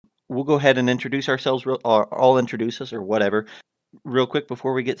we'll go ahead and introduce ourselves, or I'll introduce us, or whatever, real quick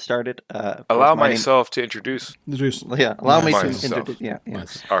before we get started. Of course, Allow my name. myself to introduce Yeah, allow me to myself. introduce. Yeah.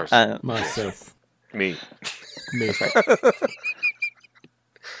 Ours. Myself. Me. Me.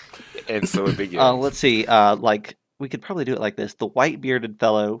 And so it begins. Let's see. We could probably do it like this. The white bearded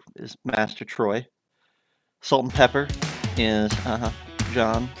fellow is Master Troy. Salt and Pepper is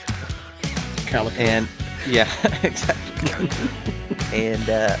John. Calico. And yeah, exactly.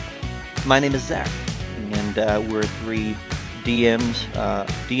 And my name is Zach, and we're three DMs.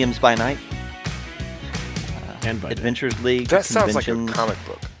 DMs by night. And by Adventures League. That sounds like a conventions. comic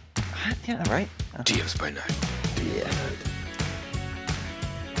book. Yeah, right. DMs by night. Yeah.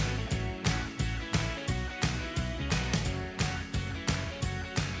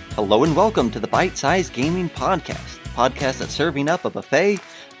 Hello and welcome to the Bite Size Gaming Podcast, the podcast that's serving up a buffet of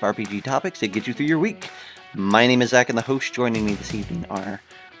RPG topics to get you through your week. My name is Zach, and the host joining me this evening are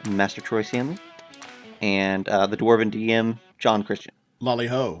Master Troy Stanley and the Dwarven DM, John Christian. Lolly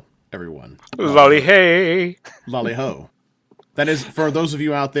ho, everyone. Lolly hey. Lolly ho. That is, for those of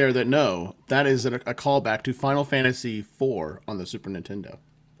you out there that know, that is a callback to Final Fantasy IV on the Super Nintendo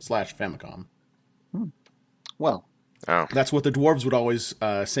 / Famicom. Well, Oh. That's what the dwarves would always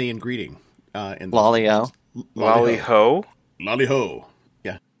say in greeting. In those Lolly-o. games. Lolly ho. Lolly ho.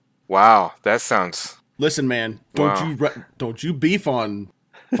 Yeah. Wow, that sounds. Listen, man, don't you beef on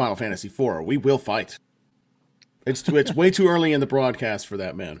Final Fantasy IV. We will fight. It's way too early in the broadcast for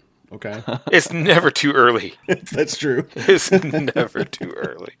that, man. Okay, It's never too early. that's true. It's never too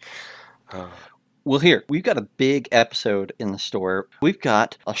early. well, here, we've got a big episode in the store. We've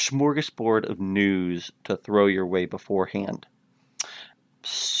got a smorgasbord of news to throw your way beforehand.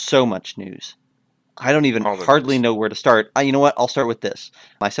 So much news. I don't even All the hardly news. know where to start. You know what? I'll start with this.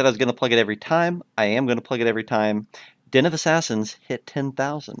 I said I was going to plug it every time. I am going to plug it every time. Den of Assassins hit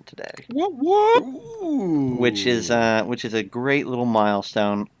 10,000 today, What? Ooh. which is a great little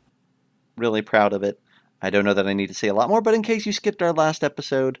milestone. Really proud of it. I don't know that I need to say a lot more, but in case you skipped our last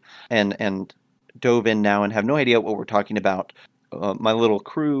episode and dove in now and have no idea what we're talking about, my little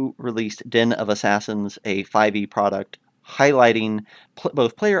crew released Den of Assassins, a 5e product highlighting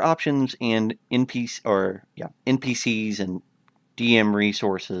both player options and NPCs and DM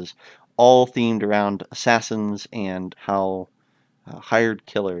resources, all themed around assassins and how hired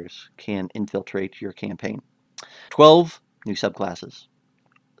killers can infiltrate your campaign. 12 new subclasses,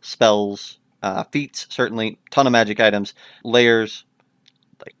 spells, feats, certainly, ton of magic items, layers,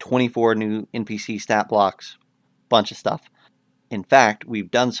 like 24 new NPC stat blocks, bunch of stuff. In fact, we've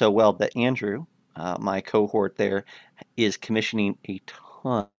done so well that Andrew, my cohort there, is commissioning a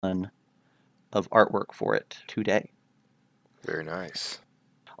ton of artwork for it today. Very nice.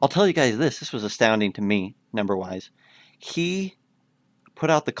 I'll tell you guys this was astounding to me, number-wise. He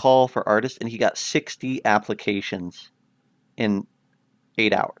put out the call for artists, and he got 60 applications in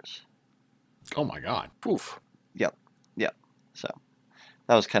 8 hours. Oh my god. Poof. Yep. So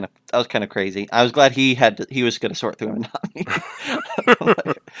that was kind of crazy. I was glad he was going to sort through them, not me.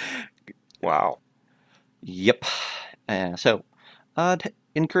 Wow. Yep. So,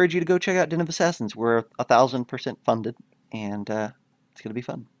 encourage you to go check out Den of Assassins. We're 1,000% funded, and it's going to be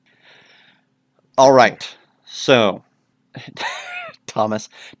fun. All right. So, Thomas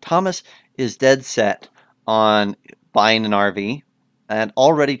is dead set on buying an RV, and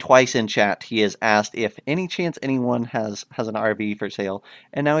already twice in chat he has asked if any chance anyone has an RV for sale,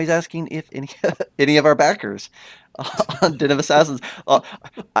 and now he's asking if any of our backers on Den of Assassins. Or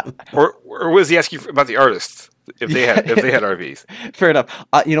was he asking about the artists if they had RVs? Fair enough.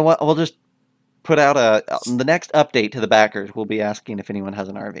 You know what? We'll just put out the next update to the backers. We'll be asking if anyone has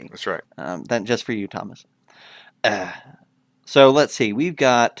an RV. That's right. Then just for you, Thomas. So let's see. We've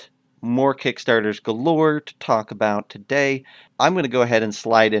got more Kickstarters galore to talk about today. I'm going to go ahead and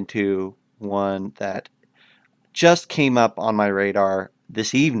slide into one that just came up on my radar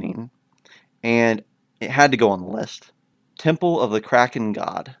this evening, and it had to go on the list. Temple of the Kraken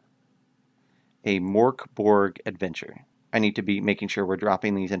God, a Morkborg adventure. I need to be making sure we're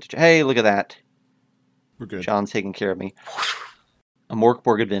dropping these into... Hey, look at that. We're good. John's taking care of me. A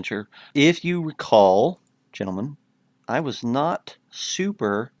Morkborg adventure. If you recall, gentlemen, I was not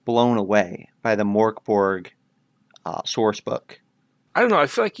super blown away by the Morkborg source book. I don't know. I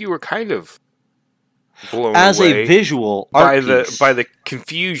feel like you were kind of blown As away a visual by art piece. by the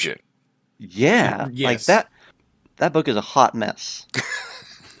confusion. Yeah, Yes. like that book is a hot mess.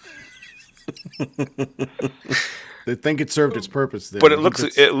 They think it served its purpose there. But it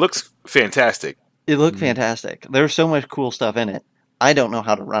looks fantastic. It looked fantastic. There's so much cool stuff in it. I don't know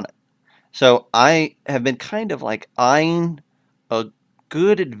how to run it. So I have been kind of like eyeing a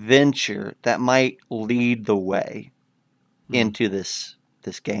good adventure that might lead the way into this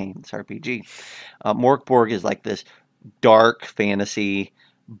game, this RPG. Morkborg is like this dark fantasy,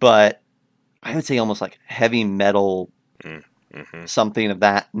 but I would say almost like heavy metal, something of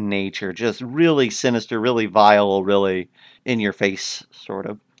that nature. Just really sinister, really vile, really in your face sort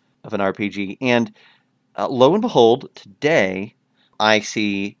of an RPG. And lo and behold, today I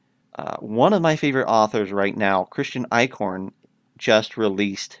see one of my favorite authors right now, Christian Eichhorn, just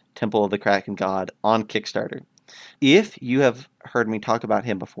released Temple of the Kraken God on Kickstarter. If you have heard me talk about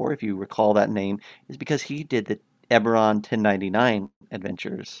him before, if you recall that name, is because he did the Eberron 1099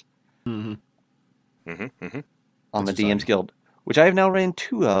 adventures on That's the DM's exciting. Guild, which I have now ran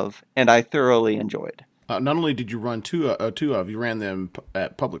 2 of, and I thoroughly enjoyed. Not only did you run two of, you ran them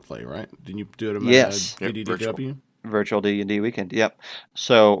at Public Play, right? Didn't you do them Yes. at VDDW? Virtual D&D weekend, yep.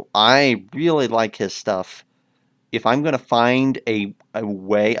 So I really like his stuff. If I'm going to find a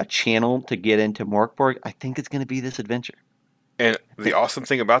way, a channel to get into Morkborg, I think it's going to be this adventure. And the awesome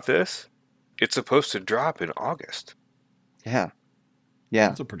thing about this, it's supposed to drop in August. Yeah.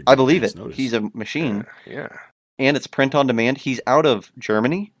 That's a pretty I believe advance it. notice. He's a machine. Yeah. And it's print on demand. He's out of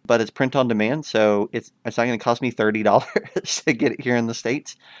Germany, but it's print on demand, so it's not going to cost me $30 to get it here in the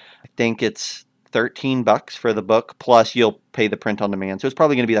States. I think it's $13 for the book, plus you'll pay the print on demand. So it's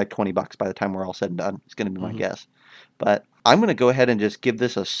probably going to be like $20 by the time we're all said and done. It's going to be my guess. But I'm going to go ahead and just give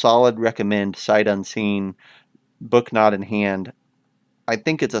this a solid recommend, sight unseen, book not in hand. I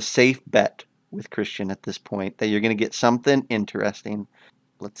think it's a safe bet with Christian at this point that you're going to get something interesting.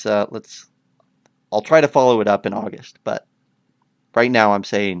 I'll try to follow it up in August, but right now I'm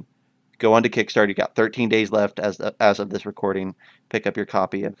saying go onto Kickstarter. You got 13 days left as of this recording. Pick up your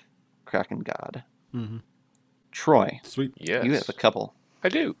copy of Kraken God. Troy, Sweet. Yes. you have a couple. I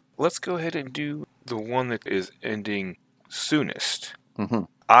do. Let's go ahead and do the one that is ending soonest.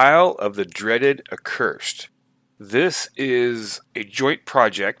 Isle of the Dreaded Accursed. This is a joint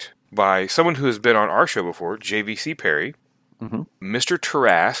project by someone who has been on our show before, JVC Perry, Mr.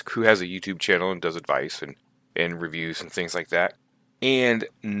 Tarask, who has a YouTube channel and does advice and reviews and things like that, and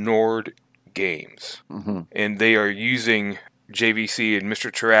Nord Games. And they are using JVC, and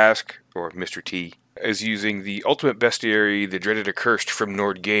Mr. Tarask, or Mr. T, is using the Ultimate Bestiary, the Dreaded Accursed from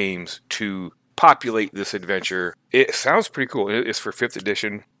Nord Games to populate this adventure. It sounds pretty cool. It's for 5th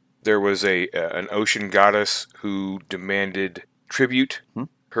edition. There was an ocean goddess who demanded tribute.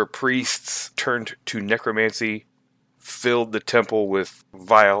 Her priests turned to necromancy, filled the temple with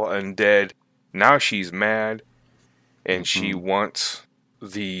vile undead. Now she's mad, and she wants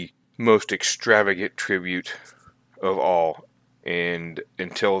the most extravagant tribute of all. And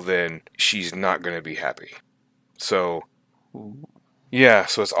until then, she's not going to be happy. So, yeah,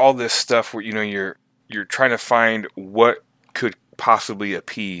 so it's all this stuff where, you're trying to find what could possibly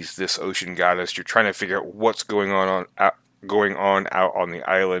appease this ocean goddess. You're trying to figure out what's going on out on the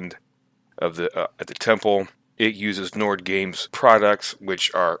island of at the temple. It uses Nord Games products,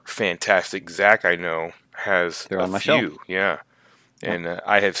 which are fantastic. Zach, I know, has They're a on my few. shelf. Yeah. And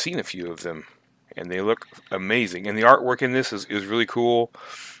I have seen a few of them, and they look amazing. And the artwork in this is really cool.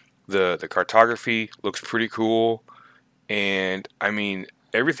 The cartography looks pretty cool. And, I mean,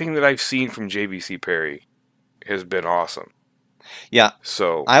 everything that I've seen from JVC Perry has been awesome. Yeah.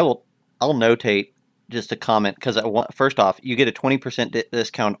 So I'll notate just a comment, because first off, you get a 20%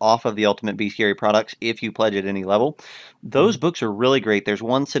 discount off of the Ultimate Bestiary products if you pledge at any level. Those books are really great. There's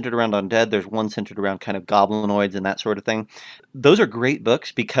one centered around undead. There's one centered around kind of goblinoids and that sort of thing. Those are great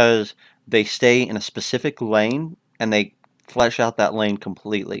books because they stay in a specific lane and they flesh out that lane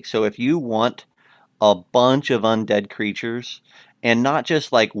completely. So if you want a bunch of undead creatures, and not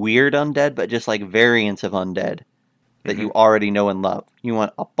just like weird undead, but just like variants of undead that you already know and love. You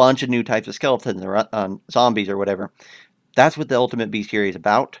want a bunch of new types of skeletons or zombies or whatever. That's what the Ultimate Bestiary is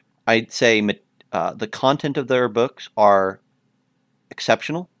about. I'd say the content of their books are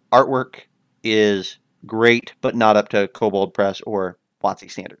exceptional. Artwork is great, but not up to Kobold Press or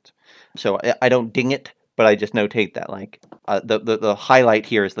WotC standards. So I don't ding it, but I just notate that the highlight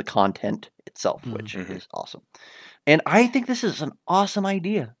here is the content itself, which is awesome. And I think this is an awesome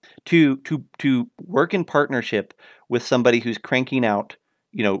idea to work in partnership with somebody who's cranking out,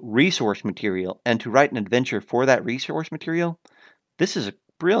 resource material, and to write an adventure for that resource material. This is a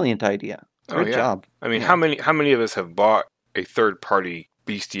brilliant idea. Great job. I mean, how many of us have bought a third-party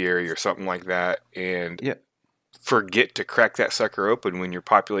bestiary or something like that and forget to crack that sucker open when you're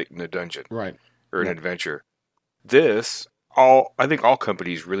populating a dungeon, right, or an adventure? I think all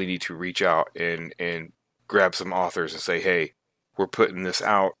companies really need to reach out and grab some authors and say, hey, we're putting this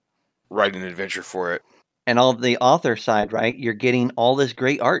out, write an adventure for it. And on the author side, right, you're getting all this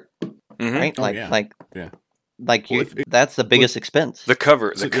great art, right? That's the biggest expense. The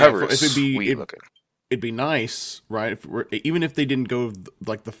cover is sweet looking. It'd be nice, right? Even if they didn't go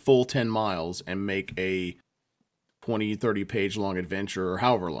like the full 10 miles and make a 20, 30 page long adventure or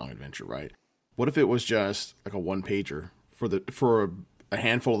however long adventure, right? What if it was just like a one pager for a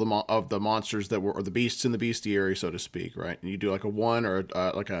handful of the monsters that were, or the beasts in the bestiary, so to speak, right? And you do like a one or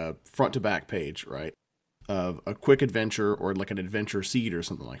like a front to back page, right? Of a quick adventure or like an adventure seed or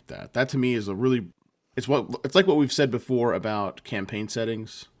something like that. That to me is it's like what we've said before about campaign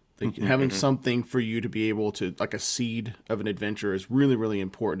settings. Having something for you to be able to, like a seed of an adventure, is really, really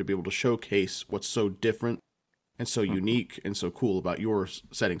important to be able to showcase what's so different and so unique and so cool about your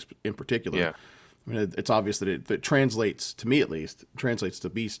settings in particular. Yeah. I mean, it's obvious that it translates, to me at least, translates to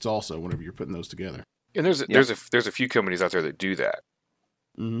beasts also whenever you're putting those together. And there's a few companies out there that do that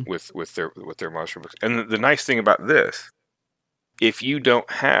with their monster books. And the nice thing about this, if you don't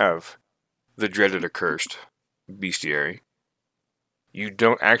have the dreaded accursed bestiary, you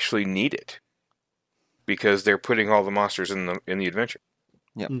don't actually need it, because they're putting all the monsters in the adventure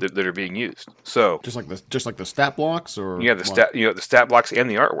that are being used. So just like the stat blocks, or the stat blocks and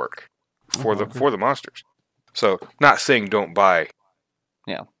the artwork for the monsters. So not saying don't buy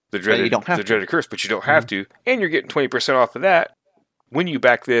the dreaded curse, but you don't have to, and you're getting 20% off of that when you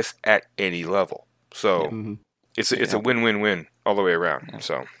back this at any level. So it's a win-win-win all the way around. Yeah.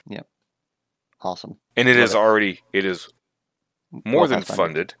 So Awesome. And it is more than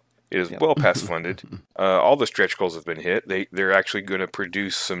funded. It is well past funded. All the stretch goals have been hit. They're actually going to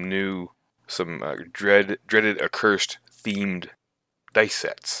produce some dreaded accursed themed dice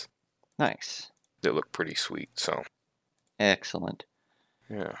sets. Nice. That look pretty sweet. So excellent.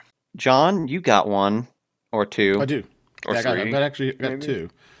 Yeah. John, you got one or two? I do. Or three? I got two.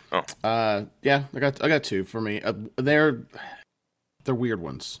 Oh. I got two for me. They're weird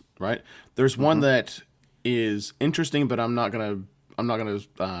ones, right? There's one that is interesting, but I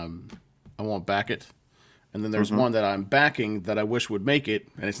won't back it. And then there's one that I'm backing that I wish would make it,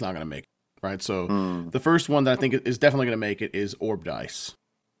 and it's not going to make it, right? So the first one that I think is definitely going to make it is Orb Dice.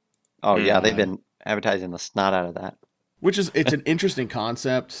 Oh, yeah, they've been advertising the snot out of that. It's an interesting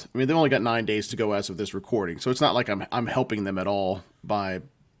concept. I mean, they've only got 9 days to go as of this recording, so it's not like I'm helping them at all by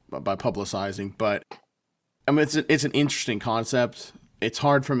publicizing, but I mean, it's an interesting concept. It's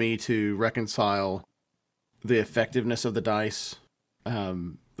hard for me to reconcile the effectiveness of the dice,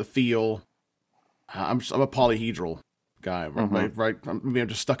 the feel. I'm a polyhedral guy, right? Maybe I'm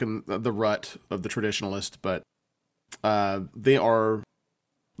just stuck in the rut of the traditionalist, but they're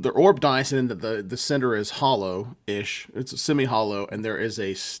orb dice, and the center is hollow-ish. It's a semi-hollow, and there is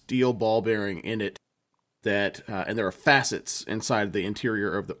a steel ball bearing in it that, and there are facets inside the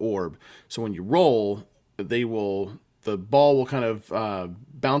interior of the orb. So when you roll, the ball will kind of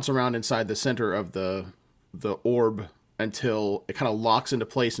bounce around inside the center of the orb until it kind of locks into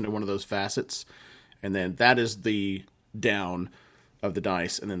place into one of those facets, and then that is the down of the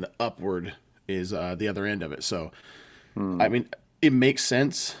dice, and then the upward is the other end of it. So, I mean, it makes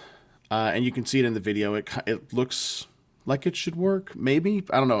sense, and you can see it in the video. It looks like it should work. Maybe,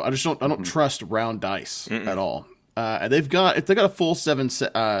 I don't know. I don't trust round dice at all. And they've got a full 7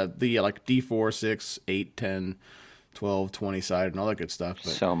 set, like D4, 6, 8, 10, 12, 20 sided and all that good stuff.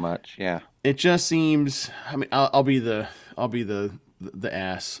 But so much, yeah. It just seems. I mean, I'll be the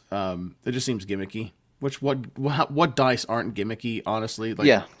ass. It just seems gimmicky. What dice aren't gimmicky? Honestly, like,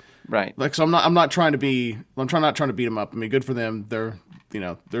 yeah, right. Like, so I'm not trying to beat them up. I mean, good for them. They're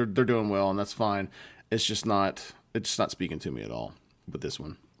doing well, and that's fine. It's just not speaking to me at all with this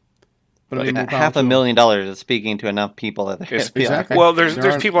one. But I mean, $500,000 is speaking to enough people that exactly. Well, there's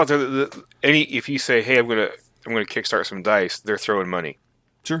people out there that if you say, hey, I'm gonna kickstart some dice, they're throwing money.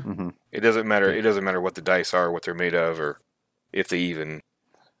 Sure. Mm-hmm. It doesn't matter. It doesn't matter what the dice are, what they're made of, or if they even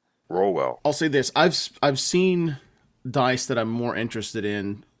roll well. I'll say this: I've seen dice that I'm more interested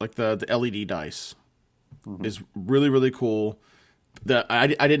in, like the LED dice, is really, really cool. I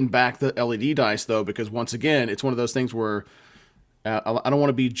didn't back the LED dice though, because once again, it's one of those things where I don't want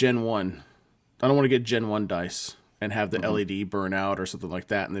to be Gen 1. I don't want to get Gen 1 dice and have the LED burn out or something like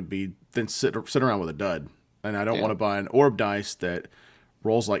that, and then sit around with a dud. And I don't want to buy an orb dice that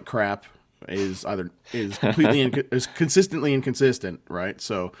rolls like crap, is completely is consistently inconsistent, right?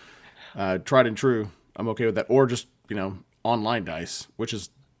 So tried and true, I'm okay with that. Or just online dice, which is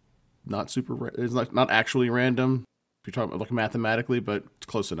not super. It's not actually random if you're talking about like mathematically, but it's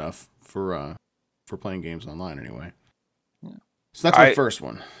close enough for playing games online anyway. Yeah. So that's my first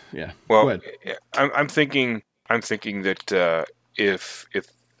one. Yeah. Well, go ahead. I'm thinking that if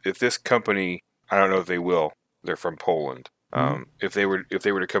this company, I don't know if they will. They're from Poland. If they were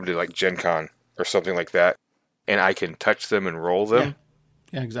to come to like Gen Con or something like that, and I can touch them and roll them,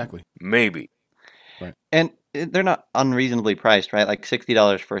 yeah, exactly. maybe. Right. And they're not unreasonably priced, right? Like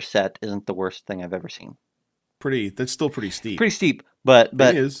 $60 for a set isn't the worst thing I've ever seen. That's still pretty steep. Pretty steep, but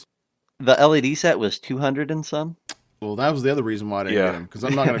It is. The LED set was 200 and some. Well, that was the other reason why I didn't get them, because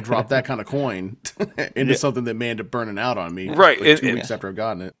I'm not going to drop that kind of coin into something that may end up burning out on me, right? Like 2 weeks after I've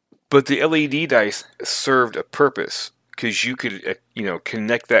gotten it. But the LED dice served a purpose because you could,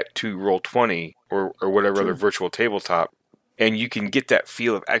 connect that to Roll20 or whatever other virtual tabletop, and you can get that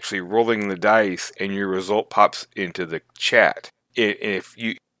feel of actually rolling the dice, and your result pops into the chat.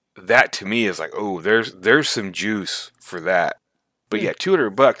 That to me is like, oh, there's some juice for that. But yeah,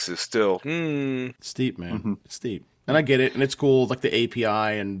 $200 is still steep, man. Mm-hmm. It's steep, and I get it, and it's cool, like the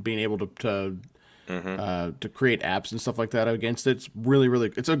API and being able to create apps and stuff like that against it. It's really, really,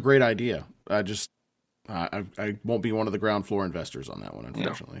 it's a great idea. I won't be one of the ground floor investors on that one,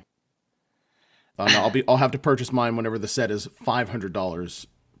 unfortunately. No. I'll have to purchase mine whenever the set is $500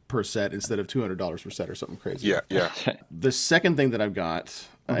 per set instead of $200 per set or something crazy. Yeah. The second thing that I've got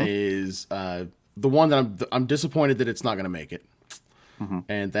is the one that I'm disappointed that it's not going to make it.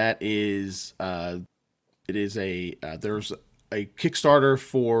 And that is there's a Kickstarter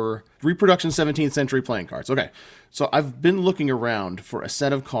for Reproduction 17th Century playing cards. Okay, so I've been looking around for a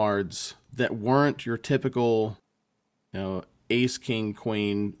set of cards that weren't your typical, Ace, King,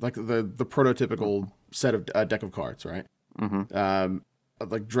 Queen, like the prototypical set of deck of cards, right?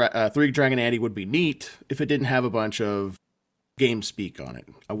 Three Dragon Ante would be neat if it didn't have a bunch of game speak on it.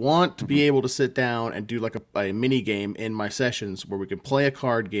 I want to be able to sit down and do like a mini game in my sessions where we can play a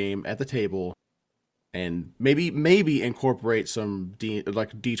card game at the table and maybe incorporate some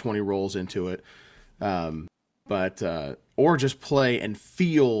D20 rolls into it. Or just play and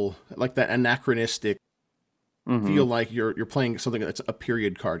feel like that anachronistic feel like you're playing something that's a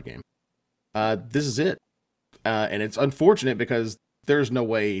period card game. This is it. And it's unfortunate because there's no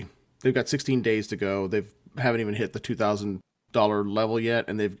way. They've got 16 days to go. They haven't even hit the $2,000 level yet,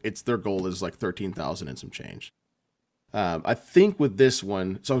 and their goal is like 13,000 and some change. I think with this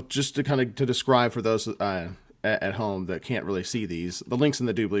one, so just to describe for those at home that can't really see these, the links in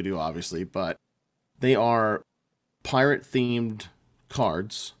the doobly-doo, obviously, but they are pirate-themed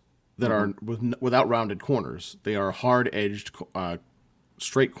cards that are without rounded corners. They are hard-edged,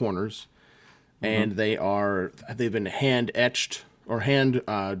 straight corners, and they've been hand-etched or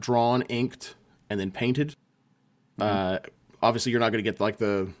hand-drawn, inked, and then painted. Obviously, you're not going to get like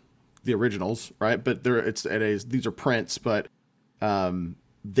the originals, right? But these are prints, but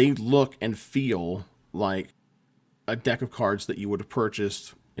they look and feel like a deck of cards that you would have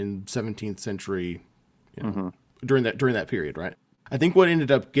purchased in 17th century during that period, right? I think what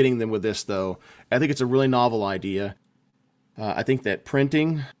ended up getting them with this, though, I think it's a really novel idea. I think that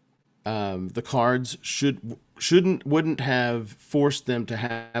printing the cards wouldn't have forced them to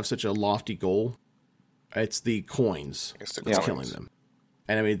have such a lofty goal. It's the coins that's killing them.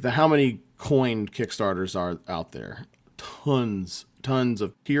 And I mean, how many coin Kickstarters are out there? Tons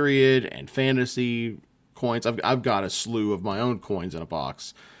of period and fantasy coins. I've got a slew of my own coins in a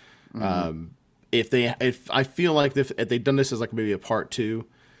box. If I feel like if they'd done this as like maybe a part 2,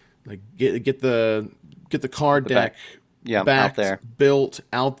 like get the card deck out there, built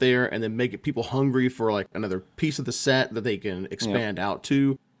out there, and then make it people hungry for like another piece of the set that they can expand out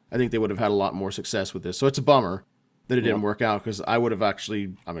to. I think they would have had a lot more success with this. So it's a bummer that it didn't work out, because I would have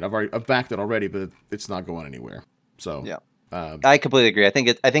actually. I mean, I've backed it already, but it's not going anywhere. So I completely agree.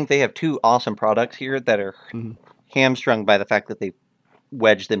 I think they have two awesome products here that are hamstrung by the fact that they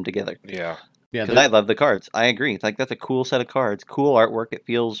wedged them together. Yeah. Because I love the cards. I agree. Like, that's a cool set of cards, cool artwork. It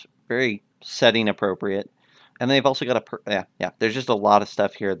feels very setting appropriate, and they've also got There's just a lot of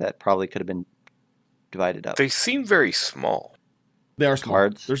stuff here that probably could have been divided up. They seem very small. They are small.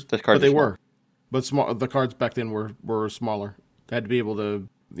 Cards. But they were. But small. The cards back then were smaller. They had to be able to,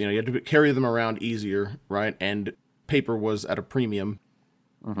 you had to carry them around easier, right? And paper was at a premium.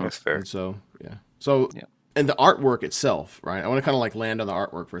 That's fair. And so, and the artwork itself, right? I want to kind of like land on the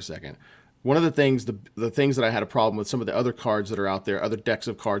artwork for a second. One of the things, the things that I had a problem with some of the other cards that are out there, other decks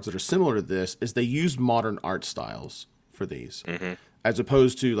of cards that are similar to this, is they use modern art styles for these, as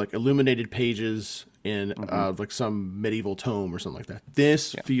opposed to like illuminated pages in like some medieval tome or something like that.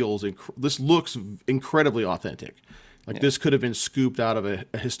 This this looks incredibly authentic. Like this could have been scooped out of a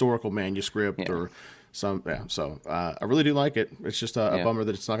historical manuscript or some. Yeah, so I really do like it. It's just a bummer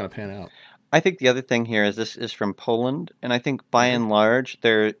that it's not going to pan out. I think the other thing here is this is from Poland, and I think by and large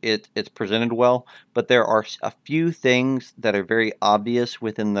it's presented well, but there are a few things that are very obvious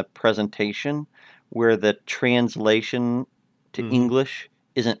within the presentation where the translation to English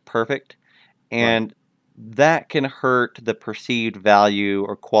isn't perfect, and that can hurt the perceived value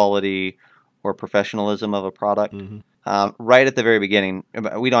or quality or professionalism of a product. Right at the very beginning,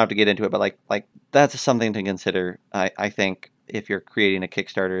 we don't have to get into it, but like that's something to consider. I think if you're creating a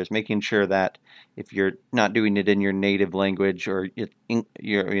Kickstarter, is making sure that if you're not doing it in your native language or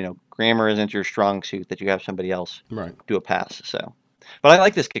your grammar isn't your strong suit, that you have somebody else do a pass. So, but I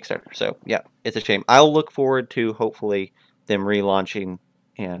like this Kickstarter. So yeah, it's a shame. I'll look forward to hopefully them relaunching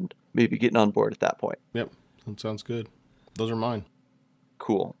and maybe getting on board at that point. Yep, that sounds good. Those are mine.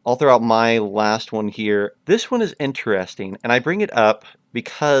 Cool. I'll throw out my last one here. This one is interesting, and I bring it up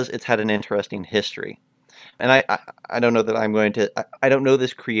because it's had an interesting history. And I don't know that I'm going to, I don't know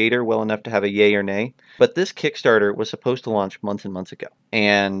this creator well enough to have a yay or nay, but this Kickstarter was supposed to launch months and months ago,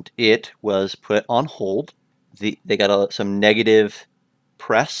 and it was put on hold. They got some negative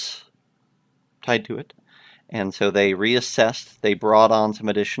press tied to it, and so they reassessed. They brought on some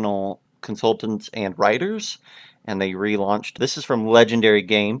additional consultants and writers, and they relaunched. This is from Legendary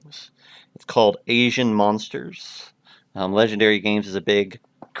Games. It's called Asian Monsters. Legendary Games is a big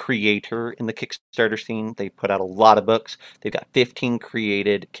creator in the Kickstarter scene. They put out a lot of books. They've got 15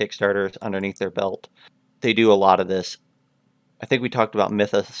 created Kickstarters underneath their belt. They do a lot of this. I think we talked about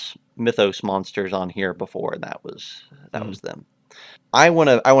Mythos Monsters on here before, and that was them. I want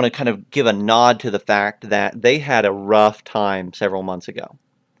to kind of give a nod to the fact that they had a rough time several months ago.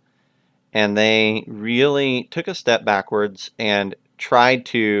 And they really took a step backwards and tried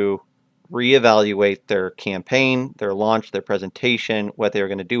to reevaluate their campaign, their launch, their presentation, what they were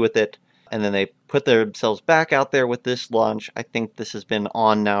going to do with it. And then they put themselves back out there with this launch. I think this has been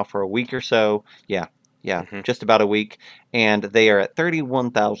on now for a week or so. Yeah, just about a week. And they are at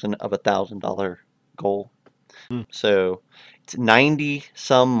 $31,000 of $1,000 goal. So it's 90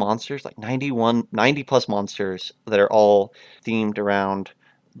 some monsters, like 90 plus monsters that are all themed around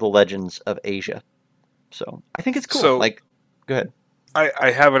the legends of Asia. So I think it's cool. So, go ahead.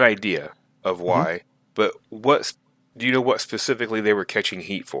 I have an idea of why, but do you know what specifically they were catching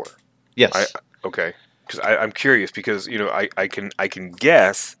heat for? Yes. Okay. Because I'm curious because I can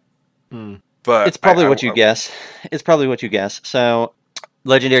guess, but it's probably what you guess. It's probably what you guess. So,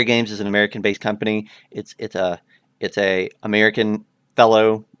 Legendary Games is an American-based company. It's a American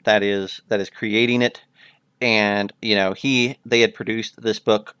fellow that is creating it, and they had produced this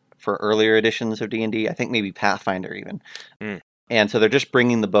book for earlier editions of D&D. I think maybe Pathfinder even. And so they're just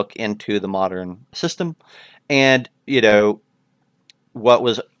bringing the book into the modern system, and what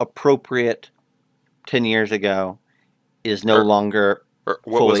was appropriate 10 years ago is no longer or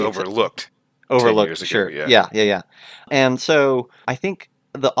what was overlooked. Sure. Yeah. And so I think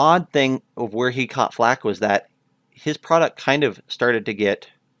the odd thing of where he caught flack was that his product kind of started to get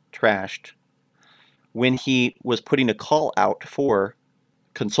trashed when he was putting a call out for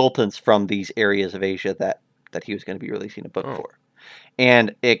consultants from these areas of Asia that he was going to be releasing a book for.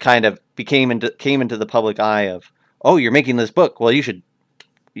 And it kind of came into the public eye of, oh, you're making this book. Well, you should,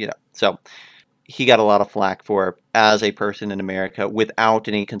 so he got a lot of flack for, as a person in America, without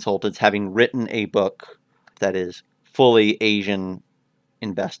any consultants, having written a book that is fully Asian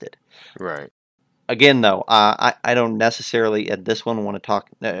invested. Right. Again, though, I don't necessarily at this one want to talk.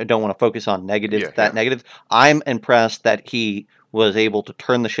 I don't want to focus on negative. Negative. I'm impressed that he was able to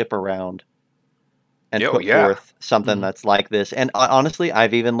turn the ship around and put forth something that's like this. And honestly,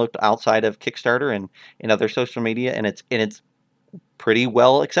 I've even looked outside of Kickstarter and in other social media, and it's pretty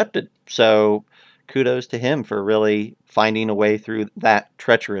well accepted. So kudos to him for really finding a way through that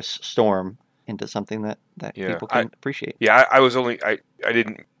treacherous storm into something that people can appreciate. Yeah, I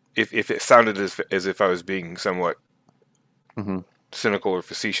didn't. If it sounded as if I was being somewhat cynical or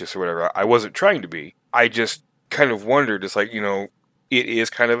facetious or whatever, I wasn't trying to be. I just kind of wondered. It's like, it is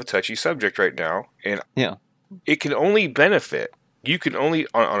kind of a touchy subject right now, and it can only benefit. You can only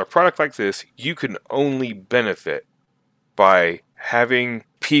on a product like this, you can only benefit by having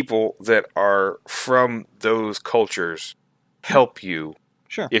people that are from those cultures help you.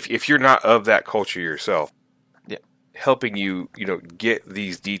 Sure. If you're not of that culture yourself, helping you, get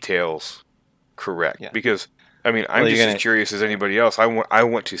these details correct. Yeah. Because I'm just as curious as anybody else. I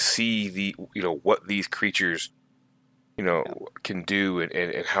want to see what these creatures, can do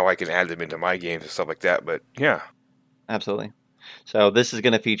and how I can add them into my games and stuff like that. But yeah, absolutely. So this is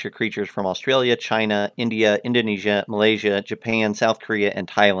going to feature creatures from Australia, China, India, Indonesia, Malaysia, Japan, South Korea, and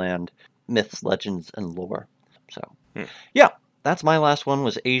Thailand. Myths, legends, and lore. So yeah, that's my last one.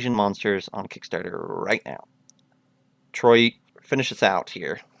 Was Asian Monsters on Kickstarter right now. Troy, finish us out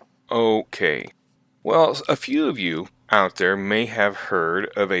here. Okay. Well, a few of you out there may have heard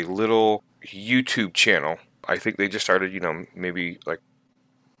of a little YouTube channel. I think they just started, maybe like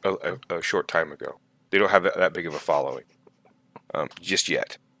a short time ago. They don't have that big of a following just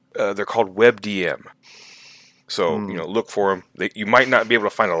yet. They're called WebDM. So, look for them. You might not be able to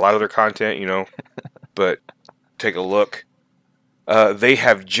find a lot of their content, but take a look. They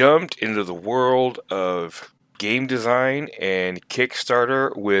have jumped into the world of game design and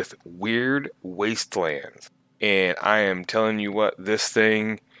Kickstarter with Weird Wastelands. And I am telling you what, this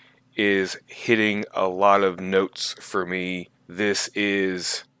thing is hitting a lot of notes for me. This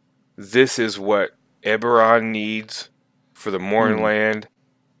is what Eberron needs for the Mornland.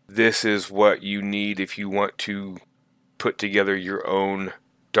 This is what you need if you want to put together your own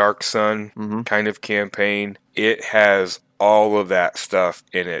Dark Sun kind of campaign. It has all of that stuff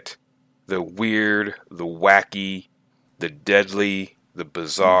in it. The weird, the wacky, the deadly, the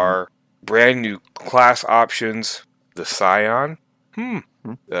bizarre. Brand new class options. The Scion. New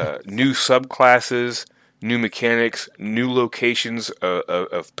subclasses, new mechanics, new locations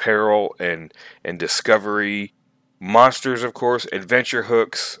of peril and discovery. Monsters, of course, adventure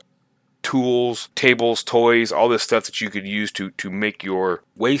hooks, tools, tables, toys, all this stuff that you could use to make your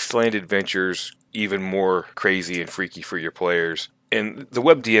wasteland adventures even more crazy and freaky for your players. And the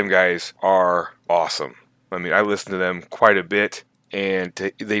WebDM guys are awesome. I mean, I listen to them quite a bit, and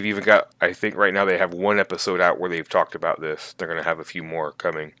they've even got, I think right now they have one episode out where they've talked about this. They're going to have a few more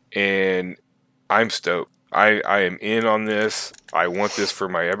coming. And I'm stoked. I am in on this. I want this for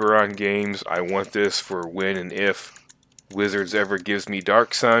my Eberron games. I want this for when and if Wizards ever gives me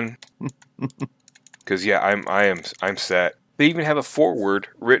Dark Sun. Because yeah, I'm set. They even have a foreword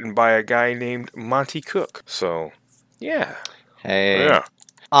written by a guy named Monty Cook. So yeah. Hey. Yeah.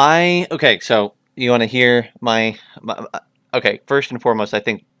 Okay, so you want to hear my okay, first and foremost, I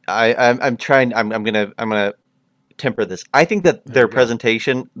think I'm gonna temper this. I think that their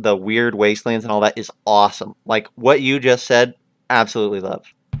presentation, the Weird Wastelands and all that, is awesome. Like what you just said, absolutely love.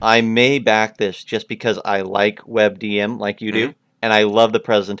 I may back this just because I like WebDM like you do, and I love the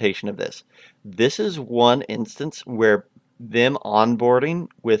presentation of this. This is one instance where them onboarding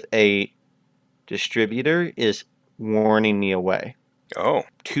with a distributor is warning me away. Oh.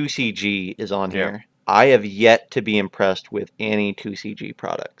 2CG is on here. I have yet to be impressed with any 2CG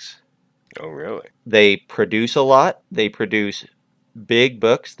products. Oh, really? They produce a lot. They produce big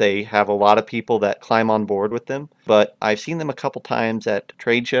books. They have a lot of people that climb on board with them. But I've seen them a couple times at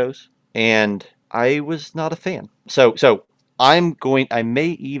trade shows, and I was not a fan. So I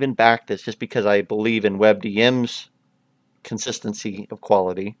may even back this just because I believe in WebDM's consistency of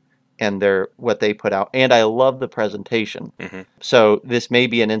quality and what they put out. And I love the presentation. So this may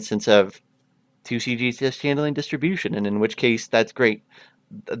be an instance of 2CG just handling distribution, and in which case that's great.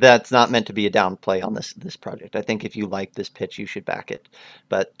 That's not meant to be a downplay on this project. I think if you like this pitch, you should back it.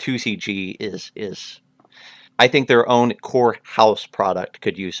 But 2CG is I think their own core house product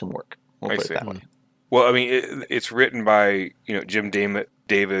could use some work. We'll put it that way. Well, I mean, it's written by Jim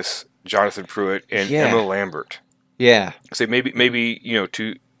Davis, Jonathan Pruitt, and Emma Lambert. Yeah. So maybe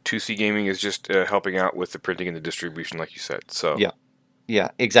 2C Gaming is just helping out with the printing and the distribution, like you said. So yeah,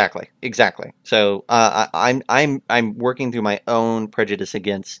 exactly. So I'm working through my own prejudice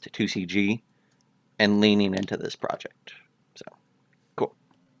against 2CG and leaning into this project. So cool,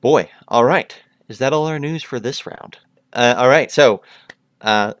 boy. All right, is that all our news for this round? All right, so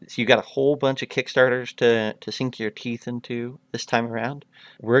you got a whole bunch of Kickstarters to sink your teeth into this time around.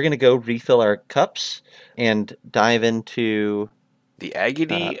 We're gonna go refill our cups and dive into the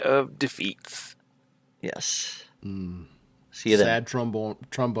agony of defeats. Yes. See you then. Sad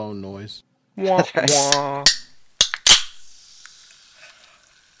trombone noise. Wah, wah.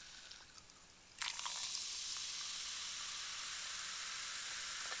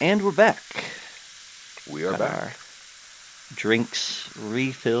 And we're back. We are back. Our drinks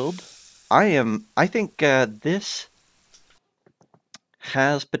refilled. I think this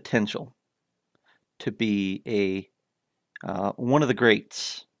has potential to be a one of the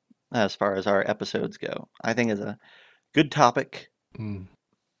greats as far as our episodes go. I think it's a good topic,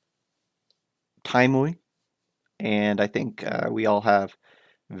 timely, and I think we all have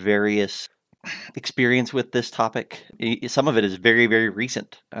various experience with this topic. Some of it is very, very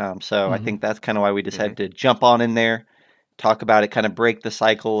recent. So I think that's kind of why we decided to jump on in there, talk about it, kind of break the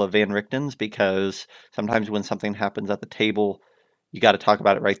cycle of Van Richten's, because sometimes when something happens at the table, you got to talk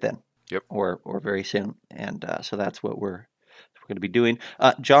about it right then. Yep. Or very soon. And so that's what we're going to be doing.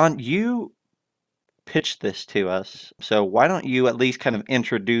 John, you pitched this to us, so why don't you at least kind of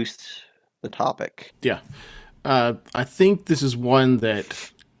introduce the topic? Yeah. I think this is one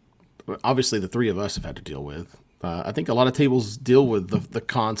that obviously the three of us have had to deal with. I think a lot of tables deal with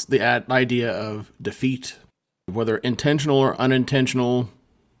the idea of defeat, whether intentional or unintentional,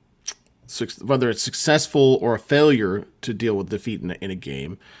 whether it's successful or a failure to deal with defeat in a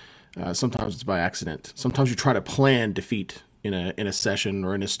game. Sometimes it's by accident. Sometimes you try to plan defeat in a session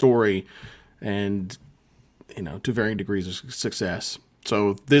or in a story, and to varying degrees of success.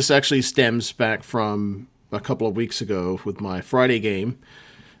 So this actually stems back from a couple of weeks ago with my Friday game.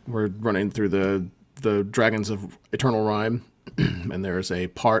 We're running through the Dragons of Eternal Rime, and there's a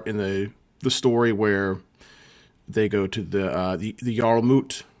part in the story where they go to the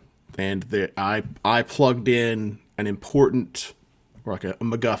Yarlmoot, and I plugged in an important, or like a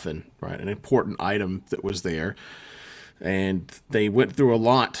MacGuffin, right? An important item that was there. And they went through a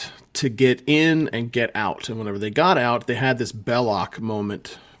lot to get in and get out. And whenever they got out, they had this Belloc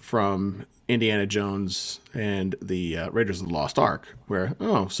moment from Indiana Jones and the Raiders of the Lost Ark, where,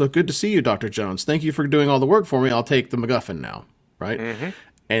 oh, so good to see you, Dr. Jones. Thank you for doing all the work for me. I'll take the MacGuffin now, right? Mm-hmm.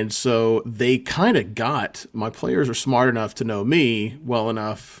 And so they kind of my players are smart enough to know me well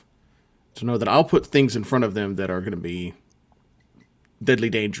enough to know that I'll put things in front of them that are going to be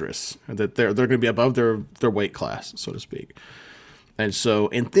deadly dangerous, that they're going to be above their weight class, so to speak. And so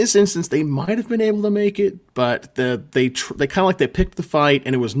in this instance, they might have been able to make it, but they kind of like they picked the fight,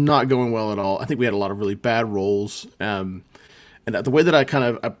 and it was not going well at all. I think we had a lot of really bad rolls. And the way that I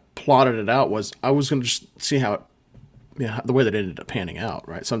kind of plotted it out was I was going to just see how the way that it ended up panning out,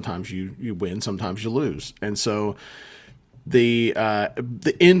 right? Sometimes you win, sometimes you lose. And so the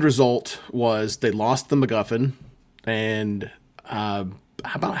end result was they lost the MacGuffin, and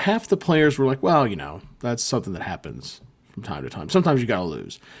about half the players were like, well, that's something that happens from time to time. Sometimes you got to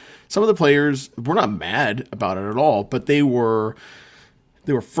lose. Some of the players were not mad about it at all, but they were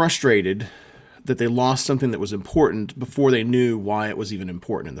frustrated that they lost something that was important before they knew why it was even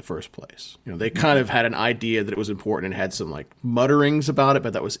important in the first place. They kind of had an idea that it was important and had some like mutterings about it,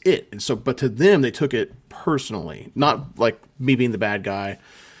 but that was it. And so, but to them, they took it personally, not like me being the bad guy,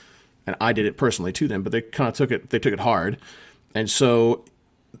 and I did it personally to them, but they kind of took it hard. And so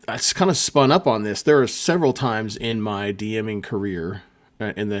I kind of spun up on this. There are several times in my DMing career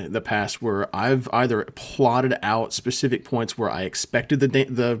in the past where I've either plotted out specific points where I expected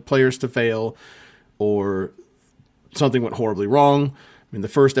the players to fail, or something went horribly wrong. I mean, the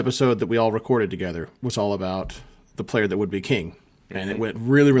first episode that we all recorded together was all about the player that would be king. And it went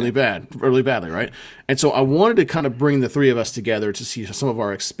really, really badly, right? And so I wanted to kind of bring the three of us together to see some of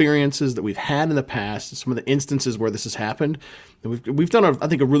our experiences that we've had in the past, some of the instances where this has happened. And we've done, I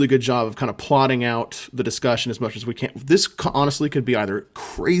think, a really good job of kind of plotting out the discussion as much as we can. This honestly could be either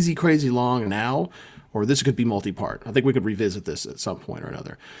crazy, crazy long now, or this could be multi-part. I think we could revisit this at some point or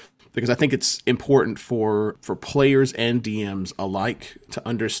another, because I think it's important for players and DMs alike to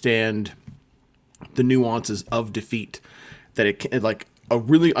understand the nuances of defeat. That it like I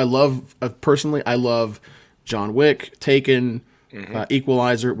love John Wick, Taken,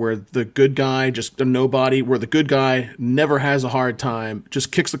 Equalizer, where the good guy just a nobody, where the good guy never has a hard time,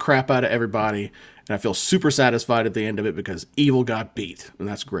 just kicks the crap out of everybody, and I feel super satisfied at the end of it because evil got beat, and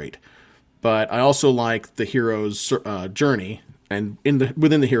that's great. But I also like the hero's journey, and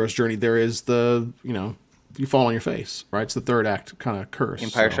within the hero's journey there is the you fall on your face, right? It's the third act kind of curse.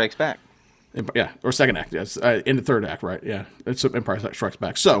 Empire Strikes Back. Yeah, or second act. Yes, in the third act, right? Yeah, it's Empire Strikes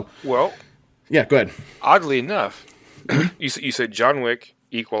Back. So, well, yeah, go ahead. Oddly enough, you said John Wick,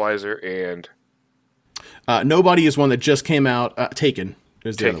 Equalizer, and Nobody is one that just came out. Taken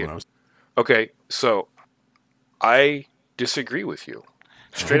is the other one. Okay, so I disagree with you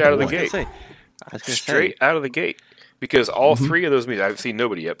straight out of the gate. Straight out of the gate, because all three of those movies, I haven't seen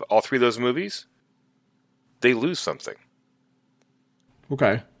Nobody yet, but all three of those movies, they lose something.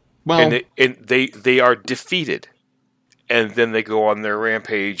 Okay. Well, and they are defeated, and then they go on their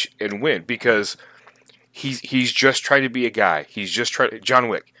rampage and win, because he's just trying to be a guy. He's just trying. John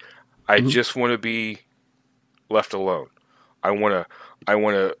Wick, I just want to be left alone. I want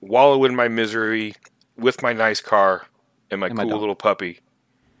to wallow in my misery with my nice car and my cool little puppy.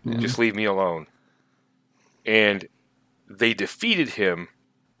 Just leave me alone. And they defeated him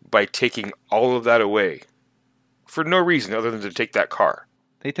by taking all of that away for no reason other than to take that car.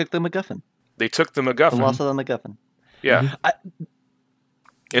 They took the MacGuffin. The loss of the MacGuffin. Yeah.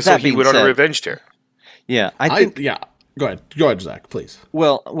 And so he went on a revenge tear. Yeah, I think. Go ahead, Zach, please.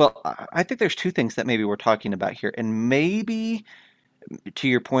 Well, I think there's two things that maybe we're talking about here, and maybe, to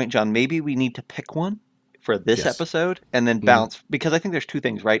your point, John, maybe we need to pick one for this episode and then bounce, because I think there's two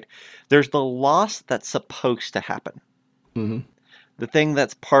things, right? There's the loss that's supposed to happen, the thing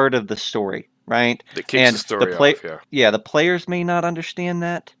that's part of the story, right? That kicks the story off, the players may not understand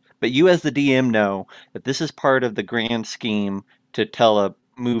that, But you as the DM know that this is part of the grand scheme to tell a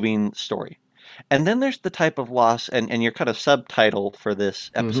moving story. And then there's the type of loss, and your kind of subtitle for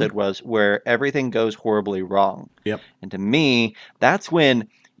this episode was where everything goes horribly wrong. Yep. And to me, that's when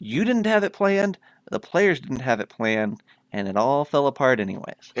you didn't have it planned, the players didn't have it planned, and it all fell apart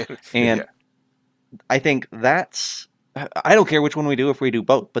anyways. And I think that's, I don't care which one we do if we do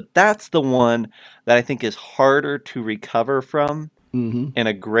both, but that's the one that I think is harder to recover from in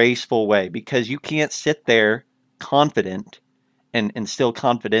a graceful way, because you can't sit there confident and instill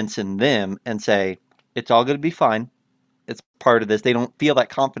confidence in them and say, it's all going to be fine. It's part of this. They don't feel that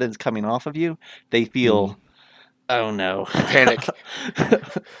confidence coming off of you. They feel, oh no. Panic.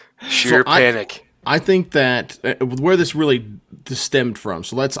 Sheer panic. I think that where this really stemmed from.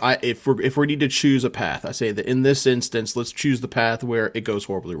 So if we need to choose a path, I say that in this instance, let's choose the path where it goes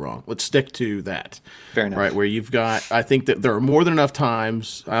horribly wrong. Let's stick to that. Fair enough. Right, where you've got, I think that there are more than enough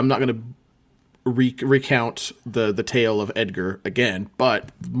times, I'm not going to recount the tale of Edgar again,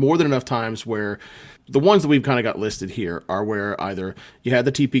 but more than enough times where the ones that we've kind of got listed here are where either you had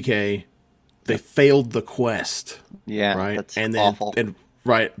the TPK, they failed the quest, right, that's awful.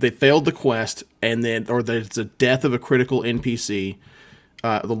 Right, they failed the quest, and then or there's the death of a critical NPC,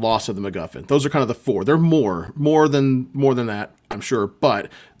 the loss of the MacGuffin. Those are kind of the four. There are more than that, I'm sure,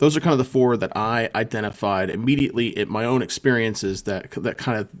 but those are kind of the four that I identified immediately in my own experiences that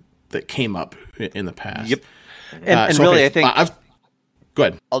came up in the past. Yep. And so, really, okay, I think... go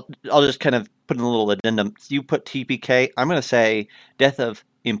ahead. I'll just kind of put in a little addendum. You put TPK, I'm going to say death of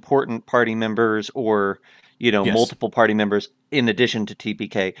important party members or, multiple party members in addition to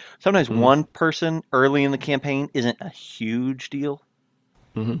TPK. Sometimes one person early in the campaign isn't a huge deal.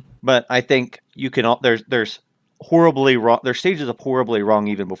 But I think you can... There's horribly wrong... There's stages of horribly wrong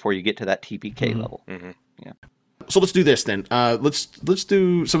even before you get to that TPK level. Yeah. So let's do this then. Let's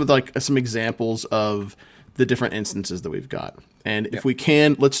do some examples of the different instances that we've got, and if we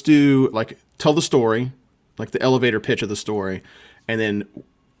can, let's do tell the story, like the elevator pitch of the story, and then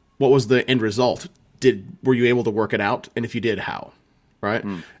what was the end result? Were you able to work it out, and if you did, how? Right.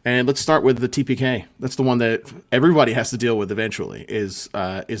 And let's start with the TPK. That's the one that everybody has to deal with eventually. Is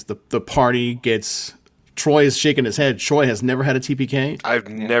the party gets... Troy is shaking his head. Troy has never had a TPK. I've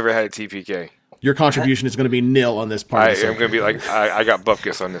never had a TPK. Your contribution is going to be nil on this part. I'm going to be like, I got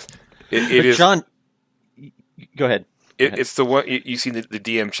bupkis on this. It is, John, go ahead. It's the one, you see the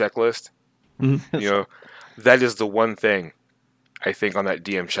DM checklist? That is the one thing I think on that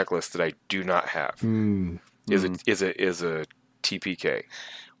DM checklist that I do not have is a TPK.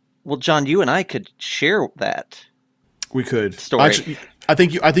 Well, John, you and I could share that. We could. Story. Actually, I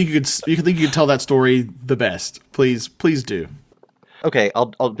think you could tell that story the best. Please do. Okay,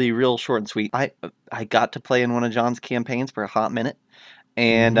 I'll be real short and sweet. I got to play in one of John's campaigns for a hot minute,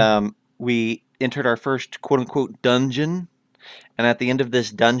 and we entered our first quote-unquote dungeon, and at the end of this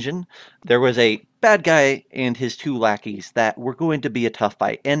dungeon, there was a bad guy and his two lackeys that were going to be a tough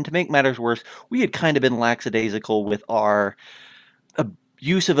fight. And to make matters worse, we had kind of been lackadaisical with our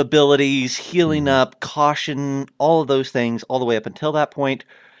use of abilities, healing up, caution, all of those things, all the way up until that point.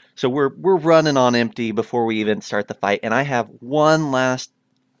 So we're running on empty before we even start the fight, and I have one last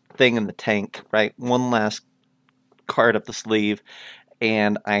thing in the tank, right? One last card up the sleeve,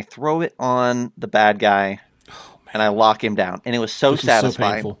 and I throw it on the bad guy, and I lock him down. And it was so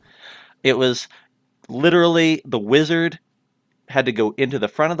satisfying. So it was literally the wizard had to go into the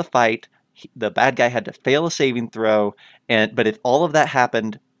front of the fight. The bad guy had to fail a saving throw, but if all of that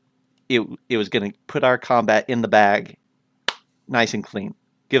happened, it was going to put our combat in the bag, nice and clean.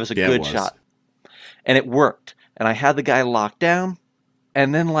 Give us a good shot. And it worked. And I had the guy locked down.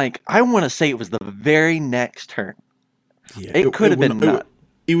 And then, I want to say it was the very next turn. Yeah, it could have been not.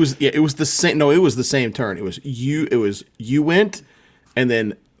 It was the same. No, it was the same turn. It was you went, and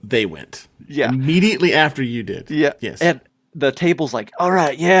then they went. Yeah. Immediately after you did. Yeah. Yes. And the table's like, all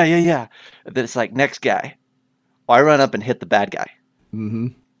right, yeah. And then it's like, next guy. Well, I run up and hit the bad guy.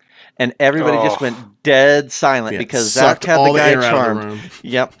 And everybody just went dead silent because Zach had the guy charmed.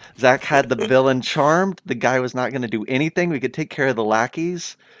 Yep. Zach had the villain charmed. The guy was not going to do anything. We could take care of the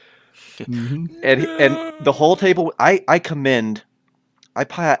lackeys. And the whole table, I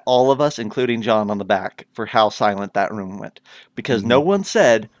pat all of us, including John, on the back for how silent that room went. Because no one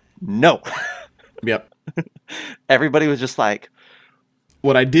said no. Yep. Everybody was just like...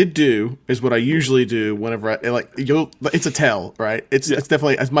 What I did do is what I usually do whenever it's a tell, right? It's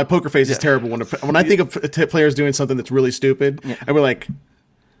definitely, as my poker face is terrible when I think of players doing something that's really stupid. I will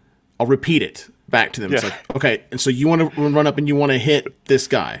I'll repeat it back to them. It's like, okay, and so you want to run up and you want to hit this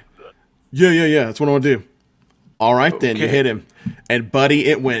guy. Yeah. That's what I want to do. All right, then you hit him, and buddy,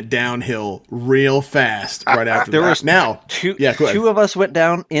 it went downhill real fast right after there that. Was now, two of us went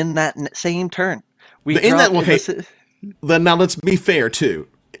down in that same turn. Then now let's be fair too.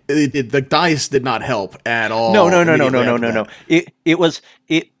 The dice did not help at all. No.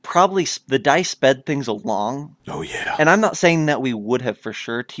 It probably the dice sped things along. Oh yeah. And I'm not saying that we would have for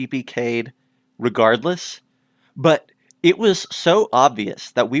sure TPK'd regardless, but it was so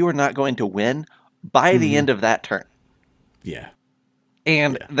obvious that we were not going to win by the end of that turn. Yeah.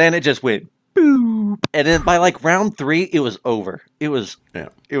 And then it just went boop. And then by like round 3, it was over. It was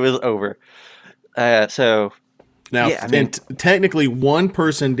over. So now, technically, one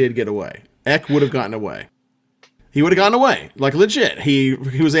person did get away. Eck would have gotten away. He would have gotten away, like legit. He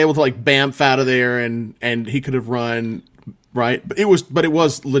was able to like bamf out of there, and he could have run right. But it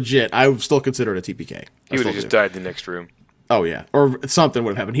was legit. I would still consider it a TPK. He would have just died in the next room. Oh yeah, or something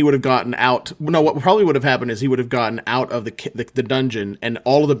would have happened. He would have gotten out. No, what probably would have happened is he would have gotten out of the dungeon, and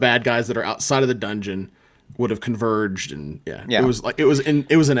all of the bad guys that are outside of the dungeon would have converged, and it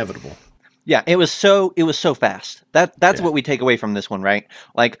was inevitable. Yeah, it was so fast. That's what we take away from this one, right?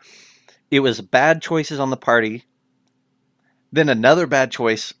 Like, it was bad choices on the party, then another bad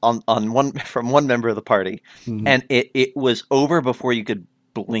choice on one from one member of the party, and it was over before you could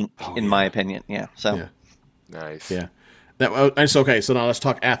blink, in my opinion. Yeah. So nice. Yeah. It's okay. So now let's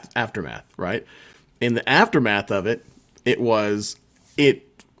talk aftermath, right? In the aftermath of it,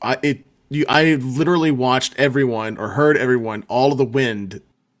 I literally watched everyone or heard everyone, all of the wind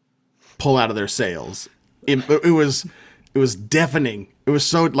pull out of their sails. It was deafening. It was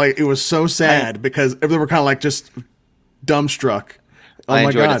so sad because they were kind of like just dumbstruck. Oh I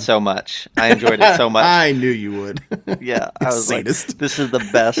enjoyed it so much. I knew you would. Yeah, I was sadist. Like, this is the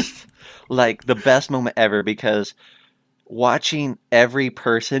best moment ever, because watching every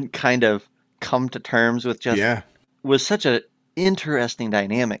person kind of come to terms with was such a interesting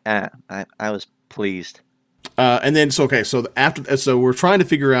dynamic. I was pleased. And then so we're trying to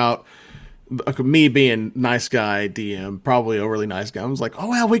figure out, me being nice guy DM, probably overly nice guy, I was like, oh